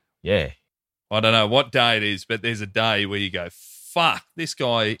 Oh, yeah. I don't know what day it is, but there's a day where you go, fuck, this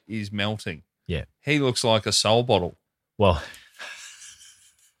guy is melting. Yeah. He looks like a soul bottle. Well,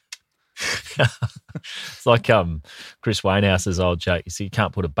 it's like Chris Wainhouse's old joke. You see, you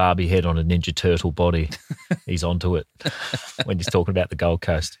can't put a Barbie head on a Ninja Turtle body. He's onto it when he's talking about the Gold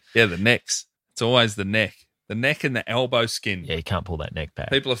Coast. Yeah, the necks. It's always the neck. The neck and the elbow skin. Yeah, you can't pull that neck back.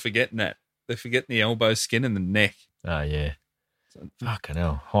 People are forgetting that. They're forgetting the elbow skin and the neck. Oh, yeah. Fucking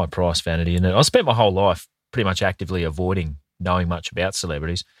hell. High price vanity, isn't it? I spent my whole life pretty much actively avoiding knowing much about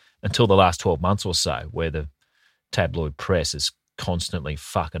celebrities until the last 12 months or so, where the tabloid press is constantly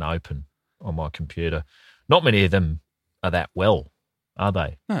fucking open on my computer. Not many of them are that well, are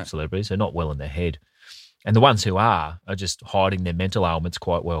they? No. Celebrities. They're not well in their head. And the ones who are just hiding their mental ailments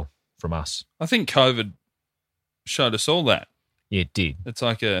quite well from us. I think COVID showed us all that. Yeah, it did. It's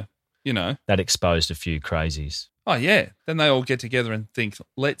like that exposed a few crazies. Oh, yeah. Then they all get together and think,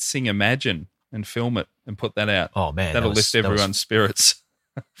 let's sing Imagine and film it and put that out. Oh, man. That'll lift everyone's spirits.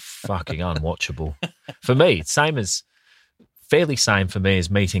 Fucking unwatchable. For me, fairly same for me as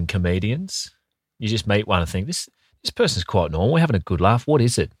meeting comedians. You just meet one and think, this person's quite normal. We're having a good laugh. What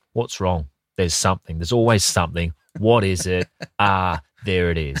is it? What's wrong? There's something. There's always something. What is it?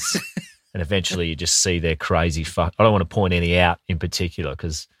 There it is. And eventually you just see their crazy fuck. I don't want to point any out in particular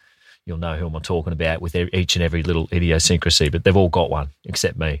because you'll know who I'm talking about with each and every little idiosyncrasy, but they've all got one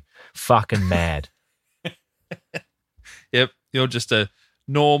except me. Fucking mad. Yep. You're just a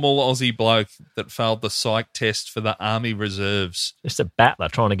normal Aussie bloke that failed the psych test for the Army Reserves. Just a battler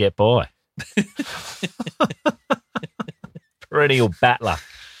trying to get by. Perennial battler.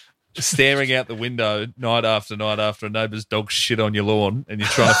 Staring out the window night after night after a neighbour's dog shit on your lawn and you're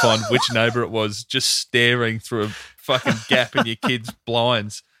trying to find which neighbour it was, just staring through a fucking gap in your kid's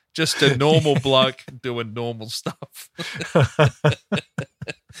blinds. Just a normal bloke doing normal stuff.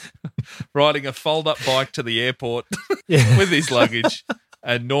 Riding a fold-up bike to the airport with his luggage.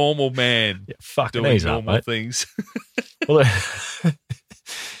 A normal man doing normal things. Well,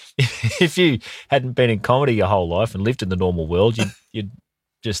 if you hadn't been in comedy your whole life and lived in the normal world, you'd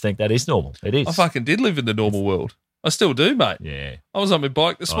just think that is normal. It is. I fucking did live in the normal world. I still do, mate. Yeah. I was on my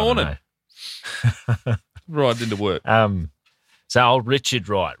bike this morning. Riding into work. So old Richard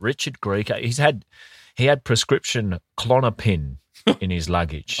Wright, Richard Grieco, he had prescription Klonopin in his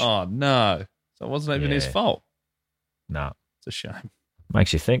luggage. Oh, no. So it wasn't even his fault. No. It's a shame.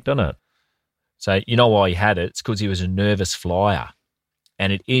 Makes you think, doesn't it? So you know why he had it? It's because he was a nervous flyer.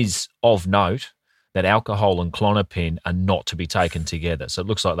 And it is of note that alcohol and Klonopin are not to be taken together. So it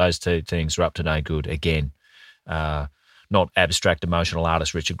looks like those two things are up to no good again. Not abstract emotional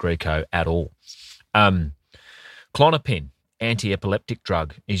artist Richard Grieco at all. Klonopin, anti-epileptic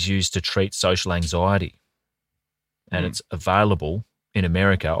drug, is used to treat social anxiety. And it's available in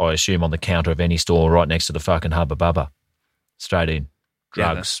America, I assume, on the counter of any store right next to the fucking Hubba Bubba. Straight in.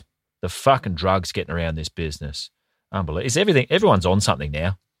 Drugs. The fucking drugs getting around this business. Unbelievable. Everyone's on something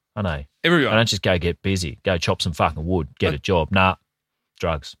now. I know. Everyone. I don't just go get busy, go chop some fucking wood, get a job. Nah,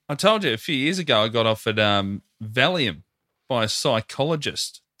 drugs. I told you a few years ago I got offered Valium by a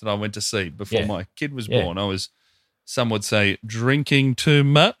psychologist that I went to see before my kid was born. I was, some would say, drinking too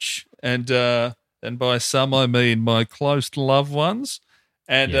much, and by some I mean my close loved ones.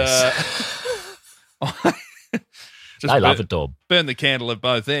 And they love it, Dob. Burned the candle at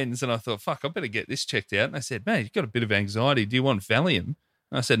both ends, and I thought, fuck, I better get this checked out. And they said, man, you've got a bit of anxiety. Do you want Valium?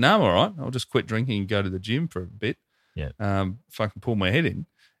 And I said, no, I'm all right. I'll just quit drinking and go to the gym for a bit. fucking pull my head in.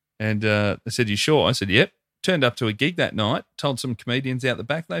 And they said, "You sure?" I said, "Yep." Turned up to a gig that night, told some comedians out the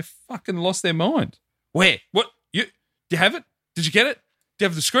back, they fucking lost their mind. Where? What? Do you have it? Did you get it? Do you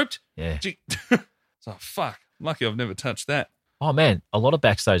have the script? Yeah. So, fuck. I'm lucky I've never touched that. Oh, man, a lot of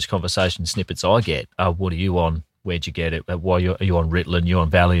backstage conversation snippets I get are, what are you on? Where'd you get it? Why are you on Ritalin? You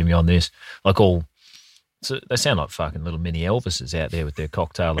on Valium? You on this? So they sound like fucking little mini Elvises out there with their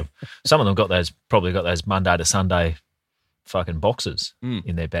cocktail. Some of them probably got those Monday to Sunday fucking boxes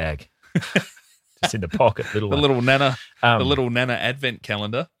in their bag. Just in the pocket. The little Nana advent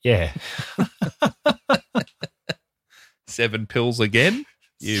calendar. Yeah. 7 pills again.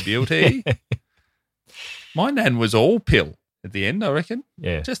 You beauty. My nan was all pill at the end, I reckon.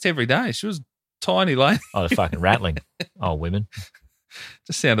 Yeah. Just every day. She was a tiny lady. Oh, they're fucking rattling. Oh, women.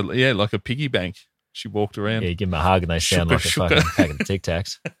 Just sounded, like a piggy bank. She walked around. Yeah, you give them a hug and they sound like a fucking packet of Tic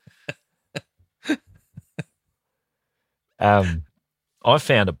Tacs. I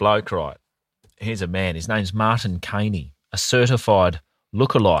found a bloke, right? Here's a man. His name's Martin Caney, a certified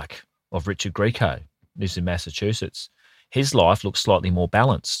lookalike of Richard Grieco. Lives in Massachusetts. His life looks slightly more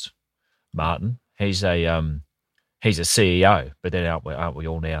balanced. Martin, he's a CEO, but then aren't we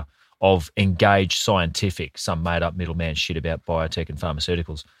all now, of Engage Scientific, some made-up middleman shit about biotech and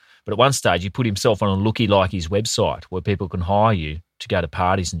pharmaceuticals. But at one stage, he put himself on a Looky Likey's website where people can hire you to go to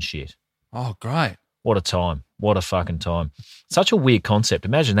parties and shit. Oh, great. What a time. What a fucking time. Such a weird concept.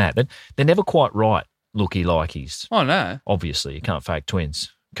 Imagine that. They're never quite right, Looky Likeys. Oh, no. Obviously, you can't fake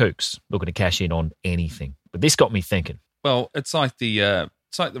twins. Kooks looking to cash in on anything. But this got me thinking. Well, it's like the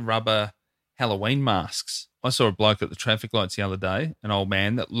rubber Halloween masks. I saw a bloke at the traffic lights the other day, an old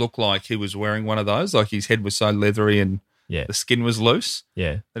man that looked like he was wearing one of those, like his head was so leathery and the skin was loose.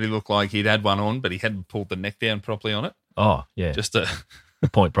 Yeah. That he looked like he'd had one on, but he hadn't pulled the neck down properly on it. Oh, yeah. Just a the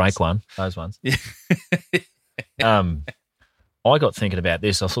Point Break one, those ones. Yeah. I got thinking about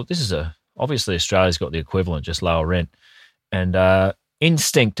this. I thought obviously Australia's got the equivalent, just lower rent. And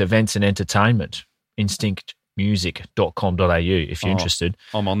Instinct Events and Entertainment, instinctmusic.com.au if you're interested.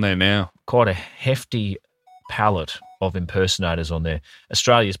 I'm on there now. Quite a hefty palette of impersonators on there.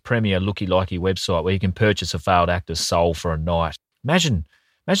 Australia's premier looky-likey website where you can purchase a failed actor's soul for a night. Imagine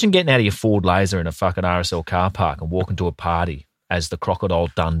getting out of your Ford Laser in a fucking RSL car park and walking to a party as the Crocodile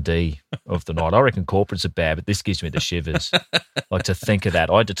Dundee of the night. I reckon corporates are bad, but this gives me the shivers. Like, to think of that,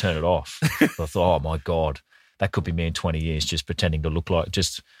 I had to turn it off. I thought, oh, my God, that could be me in 20 years just pretending to look like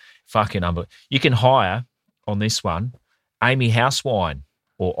just fucking unbelievable. You can hire, on this one, Amy Housewine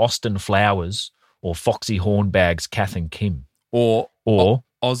or Austin Flowers or Foxy Hornbags Kath and Kim. Or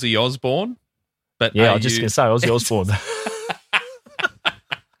Ozzy Osbourne. But yeah, I was just going to say Ozzy Osbourne.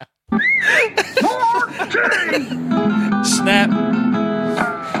 Snap.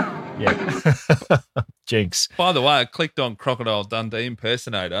 Yeah. Jinx. By the way, I clicked on Crocodile Dundee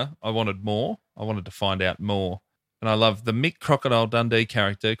impersonator. I wanted more. I wanted to find out more. And I love the Mick Crocodile Dundee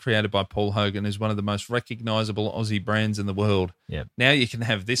character created by Paul Hogan is one of the most recognisable Aussie brands in the world. Yep. Now you can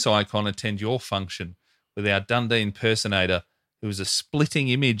have this icon attend your function with our Dundee impersonator who is a splitting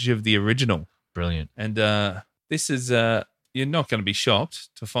image of the original. Brilliant. And this is, you're not going to be shocked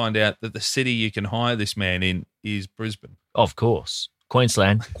to find out that the city you can hire this man in is Brisbane. Of course.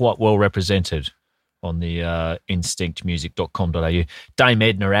 Queensland, quite well represented on the instinctmusic.com.au. Dame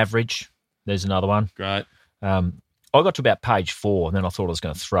Edna Average, there's another one. Great. I got to about page 4 and then I thought I was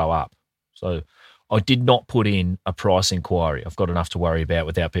going to throw up. So I did not put in a price inquiry. I've got enough to worry about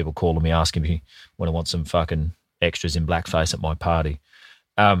without people calling me asking me when I want some fucking extras in blackface at my party.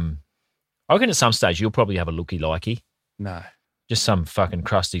 I reckon at some stage you'll probably have a looky-likey. No. Just some fucking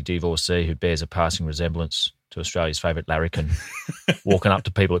crusty divorcee who bears a passing resemblance to Australia's favourite larrikin walking up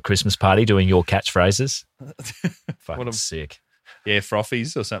to people at Christmas party doing your catchphrases. Fucking sick. Yeah,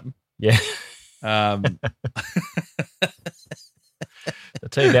 frothies or something. Yeah. I'll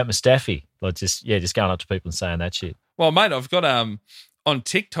tell you about Mustafi. Like just going up to people and saying that shit. Well, mate, I've got on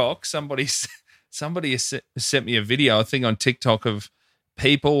TikTok somebody has sent me a video, I think on TikTok, of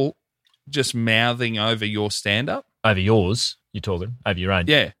people just mouthing over your stand-up. Over yours, you're talking? Over your own?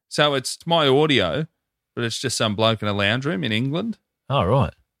 Yeah. So it's my audio, but it's just some bloke in a lounge room in England. Oh,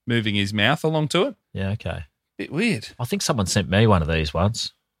 right. Moving his mouth along to it. Yeah, okay. Bit weird. I think someone sent me one of these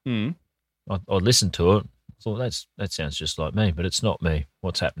once. Hmm. I listened to it. I thought that sounds just like me, but it's not me.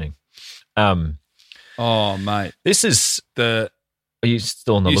 What's happening? Oh, mate, this is the. Are you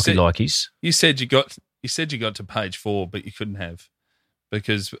still on the looky-likeys? You said you got to page 4, but you couldn't have,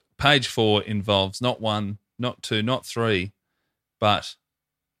 because page 4 involves not 1, not 2, not 3, but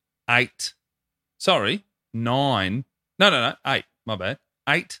 8. Sorry, 9. No, 8. My bad.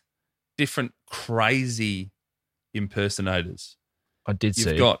 8 different crazy impersonators. I did see.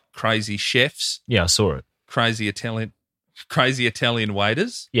 You've got crazy chefs. Yeah, I saw it. Crazy Italian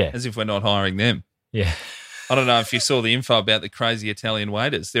waiters. Yeah. As if we're not hiring them. Yeah. I don't know if you saw the info about the crazy Italian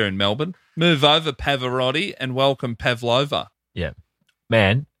waiters. They're in Melbourne. Move over, Pavarotti, and welcome Pavlova. Yeah.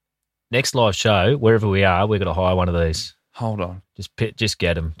 Man, next live show, wherever we are, we're going to hire one of these. Hold on. Just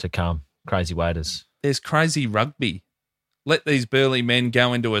get them to come. Crazy waiters. There's crazy rugby. Let these burly men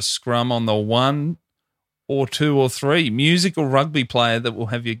go into a scrum on the 1 or 2 or 3. Musical rugby player that will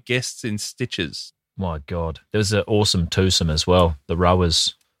have your guests in stitches. My God. There was an awesome twosome as well, the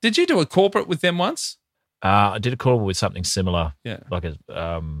rowers. Did you do a corporate with them once? I did a corporate with something similar. Yeah. Like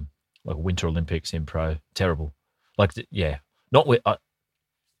a Winter Olympics in pro. Terrible. Not with...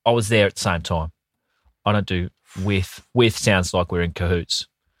 I was there at the same time. I don't do with. With sounds like we're in cahoots.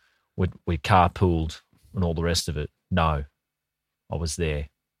 We carpooled and all the rest of it. No. I was there.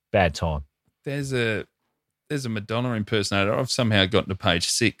 Bad time. There's a Madonna impersonator. I've somehow gotten to page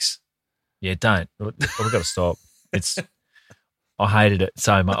 6. Yeah, don't. We've got to stop. I hated it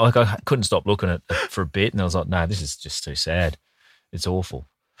so much. Like, I couldn't stop looking at it for a bit, and I was like, no, this is just too sad. It's awful.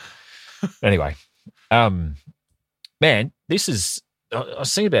 Anyway, man, this is... I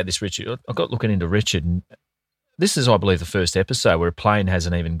was thinking about this, Richard. I got looking into Richard, and this is, I believe, the first episode where a plane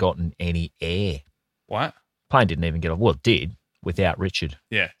hasn't even gotten any air. What? Plane didn't even get off. Well, it did without Richard.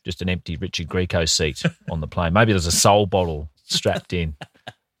 Yeah. Just an empty Richard Grieco seat on the plane. Maybe there's a Soul bottle strapped in.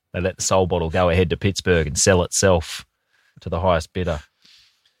 They let the Soul bottle go ahead to Pittsburgh and sell itself to the highest bidder.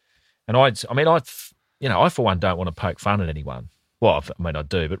 And I for one don't want to poke fun at anyone. Well, I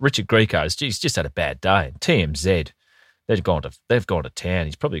do, but Richard Grieco's, he's just had a bad day. TMZ, they've gone to town.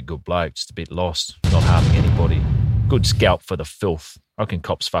 He's probably a good bloke, just a bit lost, not harming anybody. Good scalp for the filth. I reckon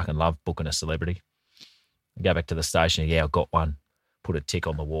cops fucking love booking a celebrity. Go back to the station. Yeah, I got one. Put a tick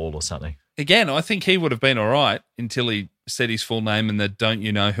on the wall or something. Again, I think he would have been all right until he said his full name and the "Don't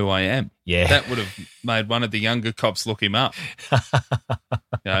you know who I am?" Yeah, that would have made one of the younger cops look him up.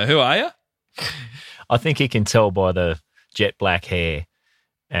 Who are you? I think he can tell by the jet black hair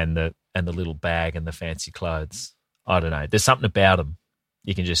and the little bag and the fancy clothes. I don't know. There's something about him.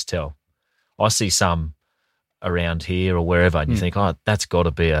 You can just tell. I see some around here or wherever, and you think, oh, that's got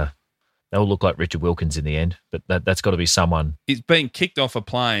to be they'll look like Richard Wilkins in the end, but that's got to be someone. He's been kicked off a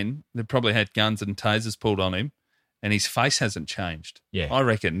plane that probably had guns and tasers pulled on him, and his face hasn't changed. Yeah. I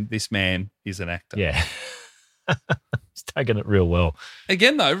reckon this man is an actor. Yeah. He's taking it real well.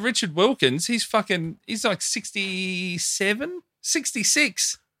 Again, though, Richard Wilkins, he's like 67,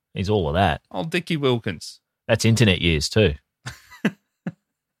 66. He's all of that. Old Dickie Wilkins. That's internet years too.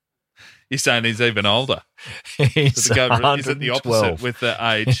 You're saying he's even older. He's at the opposite with the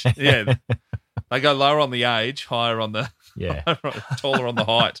age. Yeah. They go lower on the age, higher on the taller on the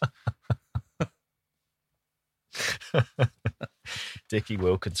height. Dickie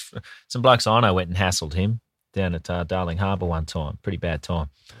Wilkins. Some blokes I know went and hassled him down at Darling Harbour one time. Pretty bad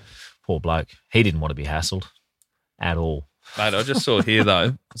time. Poor bloke. He didn't want to be hassled at all. Mate, I just saw here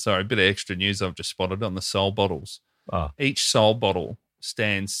though, sorry, a bit of extra news I've just spotted on the Soul bottles. Oh. Each Soul bottle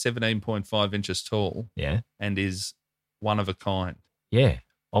stands 17.5 inches tall. Yeah. And is one of a kind. Yeah,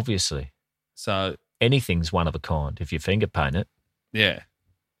 obviously. So anything's one of a kind if you finger paint it. Yeah.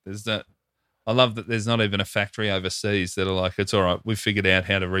 There's that. I love that there's not even a factory overseas that are like, it's all right, we've figured out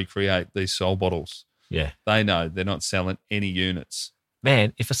how to recreate these Soul bottles. Yeah. They know they're not selling any units.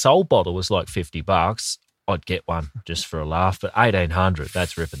 Man, if a Soul bottle was like $50, I'd get one just for a laugh. But $1,800,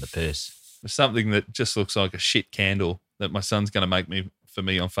 that's ripping the piss. Something that just looks like a shit candle that my son's going to make for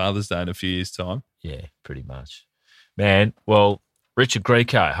me on Father's Day in a few years' time. Yeah, pretty much. Man, well, Richard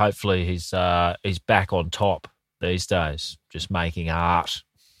Grieco, hopefully he's back on top these days, just making art,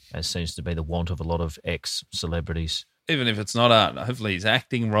 as seems to be the want of a lot of ex-celebrities. Even if it's not art, hopefully he's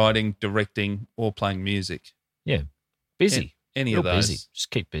acting, writing, directing, or playing music. Yeah, busy. Any of those. Busy.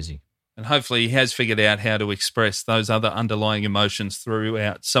 Just keep busy. And hopefully he has figured out how to express those other underlying emotions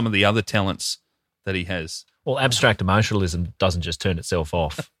throughout some of the other talents that he has. Well, abstract emotionalism doesn't just turn itself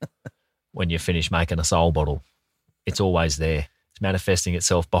off when you finish making a Soul bottle. It's always there. It's manifesting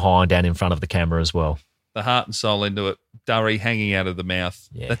itself behind and in front of the camera as well. The heart and soul into it, durry hanging out of the mouth.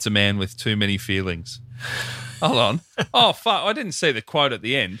 Yeah. That's a man with too many feelings. Hold on. Oh, fuck. I didn't see the quote at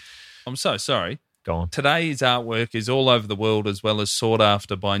the end. I'm so sorry. Go on. Today's artwork is all over the world as well as sought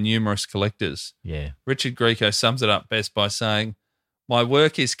after by numerous collectors. Yeah. Richard Grieco sums it up best by saying, "My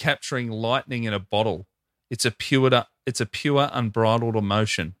work is capturing lightning in a bottle. It's a pure, unbridled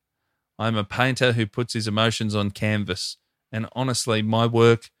emotion. I'm a painter who puts his emotions on canvas. And honestly, my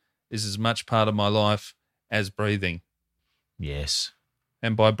work is as much part of my life as breathing." Yes.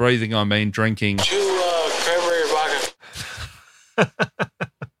 And by breathing, I mean drinking 2 cranberry vodka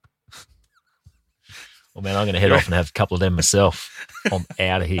Well, man, I'm going to head off and have a couple of them myself. I'm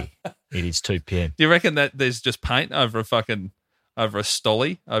out of here. It is 2 p.m. Do you reckon that there's just paint over a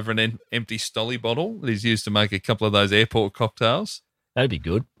stolly, over an empty stolly bottle that he's used to make a couple of those airport cocktails? That'd be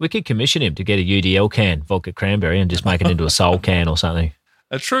good. We could commission him to get a UDL can, vodka cranberry, and just make it into a Soul can or something.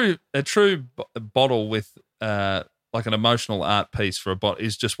 A true bottle with like an emotional art piece for a bottle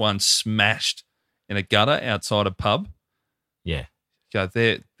is just one smashed in a gutter outside a pub. Yeah. Go,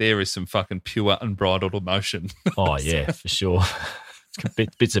 there is some fucking pure unbridled emotion. Oh, yeah, for sure.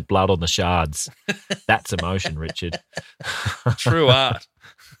 Bits of blood on the shards. That's emotion, Richard. True art.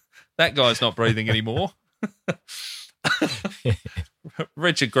 That guy's not breathing anymore.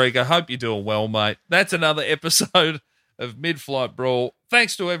 Richard Greig, I hope you're doing well, mate. That's another episode of Mid-Flight Brawl.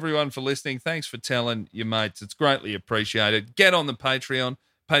 Thanks to everyone for listening. Thanks for telling your mates. It's greatly appreciated. Get on the Patreon,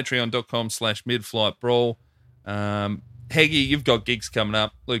 patreon.com/midflightbrawl. Heggy, you've got gigs coming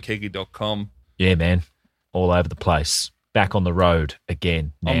up, lukeheggy.com. Yeah, man. All over the place. Back on the road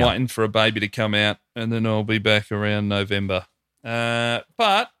again now. I'm waiting for a baby to come out, and then I'll be back around November.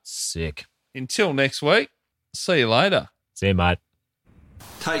 But sick. Until next week, see you later. See you, mate.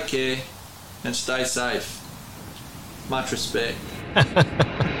 Take care and stay safe. Much respect.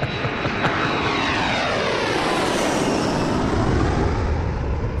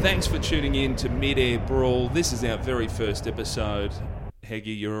 Thanks for tuning in to Mid-Air Brawl. This is our very first episode.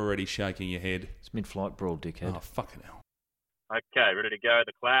 Heggy, you're already shaking your head. It's Mid-Flight Brawl, dickhead. Oh, fucking hell. Okay, ready to go.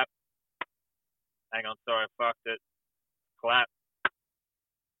 The clap. Hang on, sorry, I fucked it. Clap.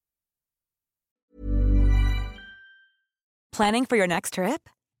 Planning for your next trip?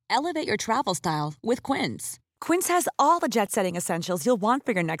 Elevate your travel style with Quince. Quince has all the jet-setting essentials you'll want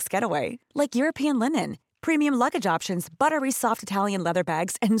for your next getaway, like European linen, premium luggage options, buttery soft Italian leather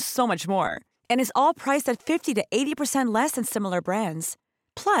bags, and so much more. And is all priced at 50 to 80% less than similar brands.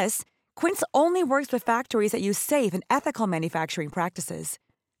 Plus, Quince only works with factories that use safe and ethical manufacturing practices.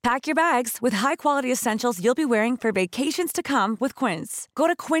 Pack your bags with high-quality essentials you'll be wearing for vacations to come with Quince. Go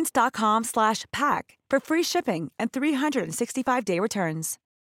to quince.com/pack for free shipping and 365-day returns.